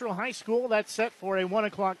Central High School. That's set for a 1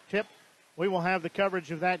 o'clock tip. We will have the coverage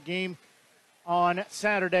of that game on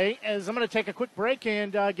Saturday. As I'm going to take a quick break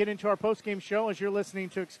and get into our postgame show as you're listening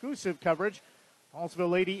to exclusive coverage. Hallsville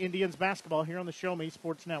Lady Indians basketball here on the Show Me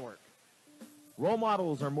Sports Network. Role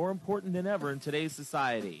models are more important than ever in today's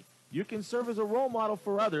society. You can serve as a role model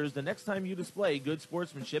for others the next time you display good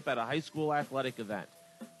sportsmanship at a high school athletic event.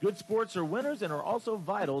 Good sports are winners and are also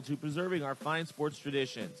vital to preserving our fine sports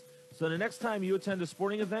traditions. So the next time you attend a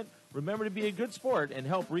sporting event, remember to be a good sport and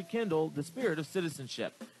help rekindle the spirit of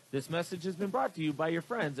citizenship. This message has been brought to you by your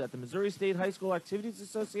friends at the Missouri State High School Activities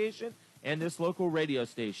Association and this local radio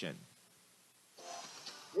station.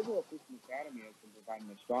 Riverwalk Christian Academy has been providing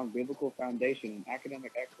a strong biblical foundation and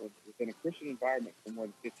academic excellence within a Christian environment for more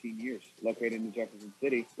than 15 years. Located in Jefferson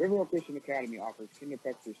City, Riverwalk Christian Academy offers kinder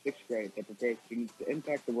prep through 6th grade that prepares students to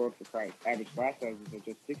impact the world for Christ. Average class sizes are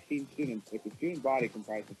just 16 students, with the student body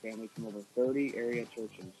comprised of families from over 30 area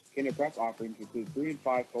churches. Kinder prep offerings include 3 and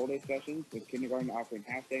 5 full-day sessions, with kindergarten offering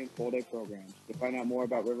half-day and full-day programs. To find out more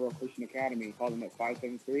about Riverwalk Christian Academy, call them at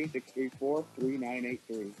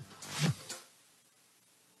 573-634-3983.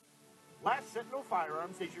 Last Sentinel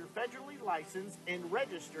Firearms is your federally licensed and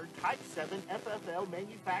registered Type 7 FFL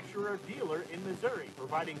manufacturer dealer in Missouri,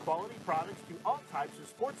 providing quality products to all types of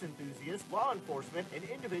sports enthusiasts, law enforcement, and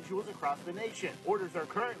individuals across the nation. Orders are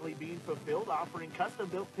currently being fulfilled, offering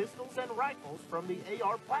custom-built pistols and rifles from the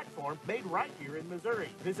AR platform made right here in Missouri.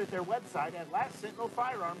 Visit their website at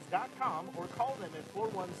lastsentinelfirearms.com or call them at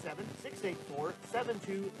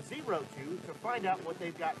 417-684-7202 to find out what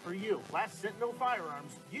they've got for you. Last Sentinel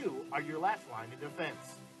Firearms, you are your last line of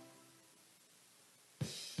defense.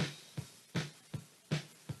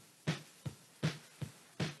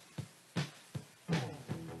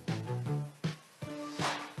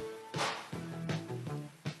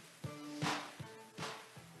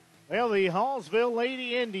 Well, the Hallsville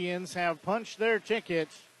Lady Indians have punched their ticket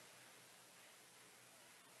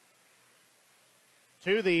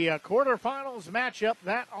to the quarterfinals matchup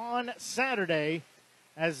that on Saturday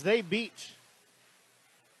as they beat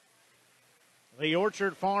the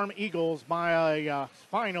Orchard Farm Eagles by a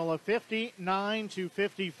final of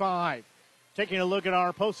 59-55. Taking a look at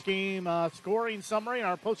our postgame scoring summary,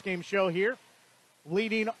 our postgame show here.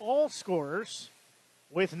 Leading all scorers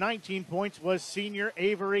with 19 points was senior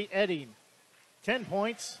Avery Edding. 10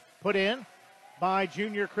 points put in by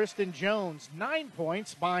junior Kristen Jones. 9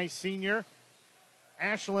 points by senior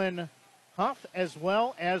Ashlyn Huff, as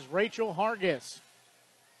well as Rachel Hargis.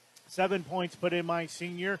 7 points put in by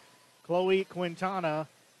senior Chloe Quintana.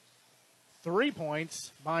 3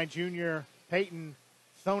 points by junior Peyton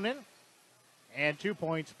Thonin. And 2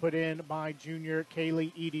 points put in by junior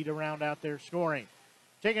Kaylee Eady to round out their scoring.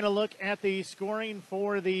 Taking a look at the scoring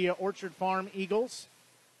for the Orchard Farm Eagles.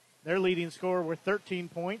 Their leading scorer with 13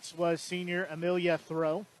 points was senior Amelia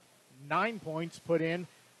Throw. 9 points put in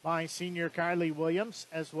by senior Kylie Williams,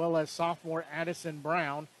 as well as sophomore Addison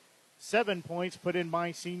Brown. 7 points put in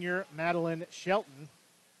by senior Madeline Shelton.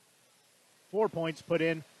 4 points put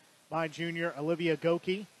in by junior Olivia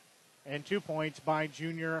Goki. And 2 points by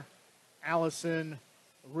junior Allison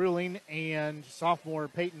Ruling and sophomore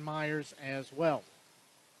Peyton Myers as well.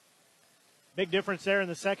 Big difference there in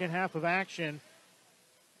the second half of action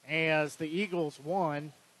as the Eagles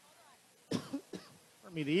won.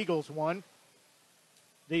 The Eagles won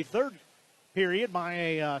the third period by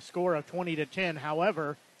a score of 20-10.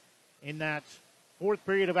 However, in that fourth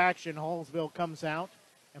period of action, Hallsville comes out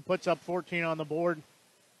and puts up 14 on the board.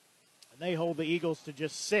 And they hold the Eagles to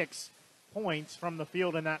just 6 points from the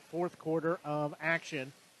field in that fourth quarter of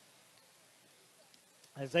action,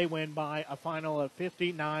 as they win by a final of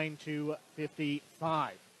 59-55.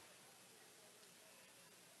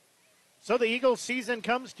 So the Eagles season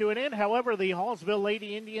comes to an end. However, the Hallsville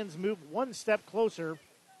Lady Indians move one step closer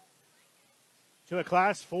to a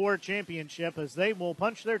Class 4 championship as they will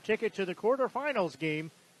punch their ticket to the quarterfinals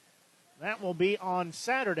game. That will be on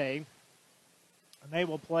Saturday. And they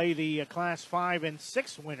will play the Class 5 and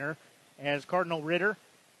 6 winner as Cardinal Ritter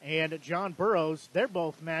and John Burroughs. They're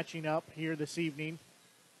both matching up here this evening.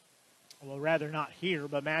 Well, rather not here,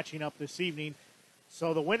 but matching up this evening.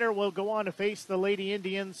 So the winner will go on to face the Lady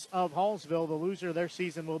Indians of Hallsville. The loser, their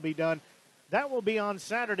season will be done. That will be on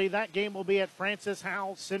Saturday. That game will be at Francis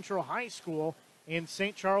Howell Central High School in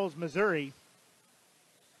St. Charles, Missouri.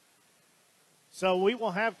 So we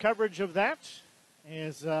will have coverage of that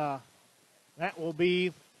as that will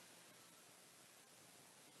be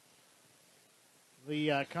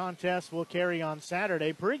the contest will carry on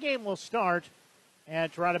Saturday. Pregame will start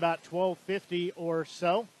at right about 12:50 or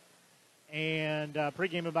so. And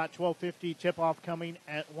pregame about 12:50, tip-off coming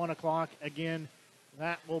at 1 o'clock. Again,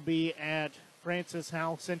 that will be at Francis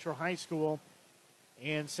Howell Central High School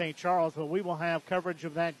in St. Charles. But we will have coverage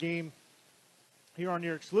of that game here on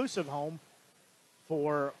your exclusive home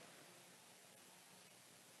for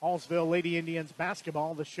Hallsville Lady Indians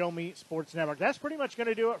basketball, the Show Me Sports Network. That's pretty much going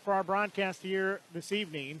to do it for our broadcast here this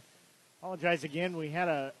evening. Apologize again. We had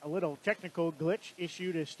a little technical glitch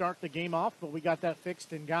issue to start the game off, but we got that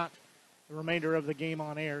fixed and got the remainder of the game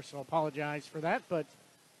on air, so apologize for that, but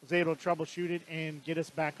was able to troubleshoot it and get us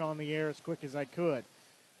back on the air as quick as I could.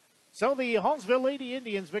 So the Hallsville Lady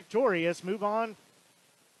Indians victorious move on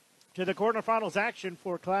to the quarterfinals action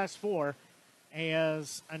for Class 4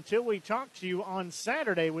 as until we talk to you on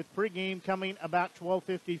Saturday with pregame coming about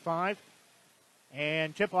 12:55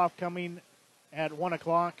 and tip-off coming at 1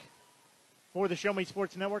 o'clock for the Show Me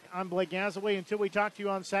Sports Network. I'm Blake Gazaway. Until we talk to you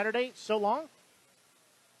on Saturday, so long.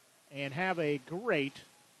 And have a great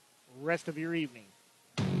rest of your evening.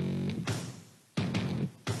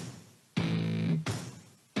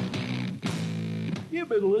 You've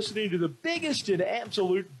been listening to the biggest and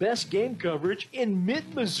absolute best game coverage in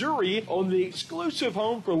mid-Missouri on the exclusive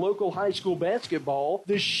home for local high school basketball,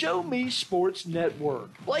 the Show Me Sports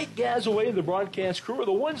Network. Blake Gazaway and the broadcast crew are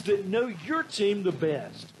the ones that know your team the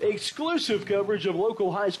best. Exclusive coverage of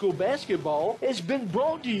local high school basketball has been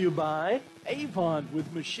brought to you by Avon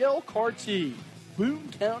with Michelle Carty,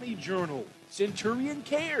 Boone County Journal, Centurion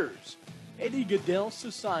Cares, Eddie Goodell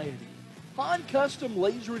Society, Han Custom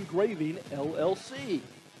Laser Engraving, LLC,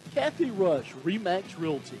 Kathy Rush, Remax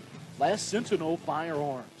Realty, Last Sentinel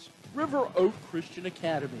Firearms, River Oak Christian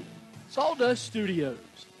Academy, Sawdust Studios,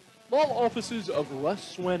 Law Offices of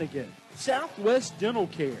Russ Swanigan, Southwest Dental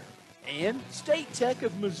Care, and State Tech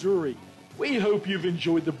of Missouri. We hope you've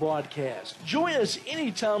enjoyed the broadcast. Join us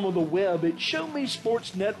anytime on the web at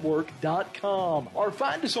ShowMeSportsNetwork.com or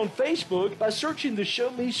find us on Facebook by searching the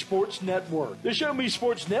Show Me Sports Network. The Show Me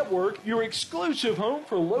Sports Network, your exclusive home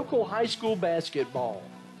for local high school basketball.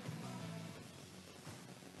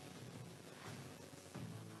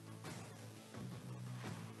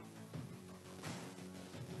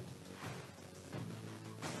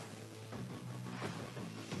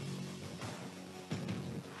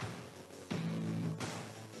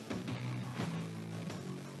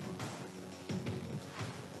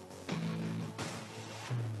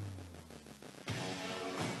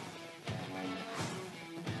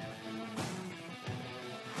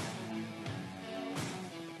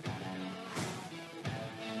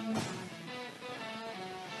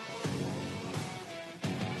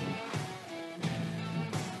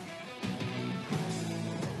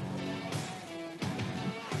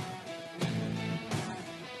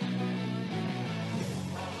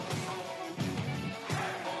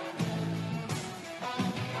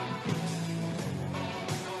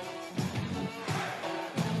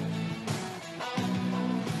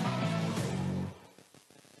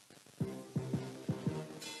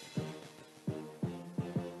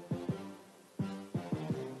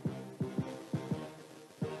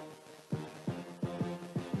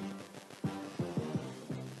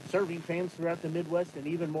 Serving fans throughout the Midwest and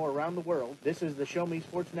even more around the world, this is the Show Me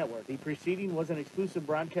Sports Network. The preceding was an exclusive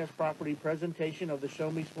broadcast property presentation of the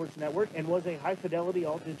Show Me Sports Network and was a high-fidelity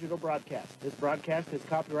all-digital broadcast. This broadcast is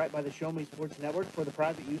copyright by the Show Me Sports Network for the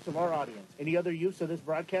private use of our audience. Any other use of this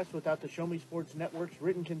broadcast without the Show Me Sports Network's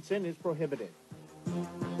written consent is prohibited.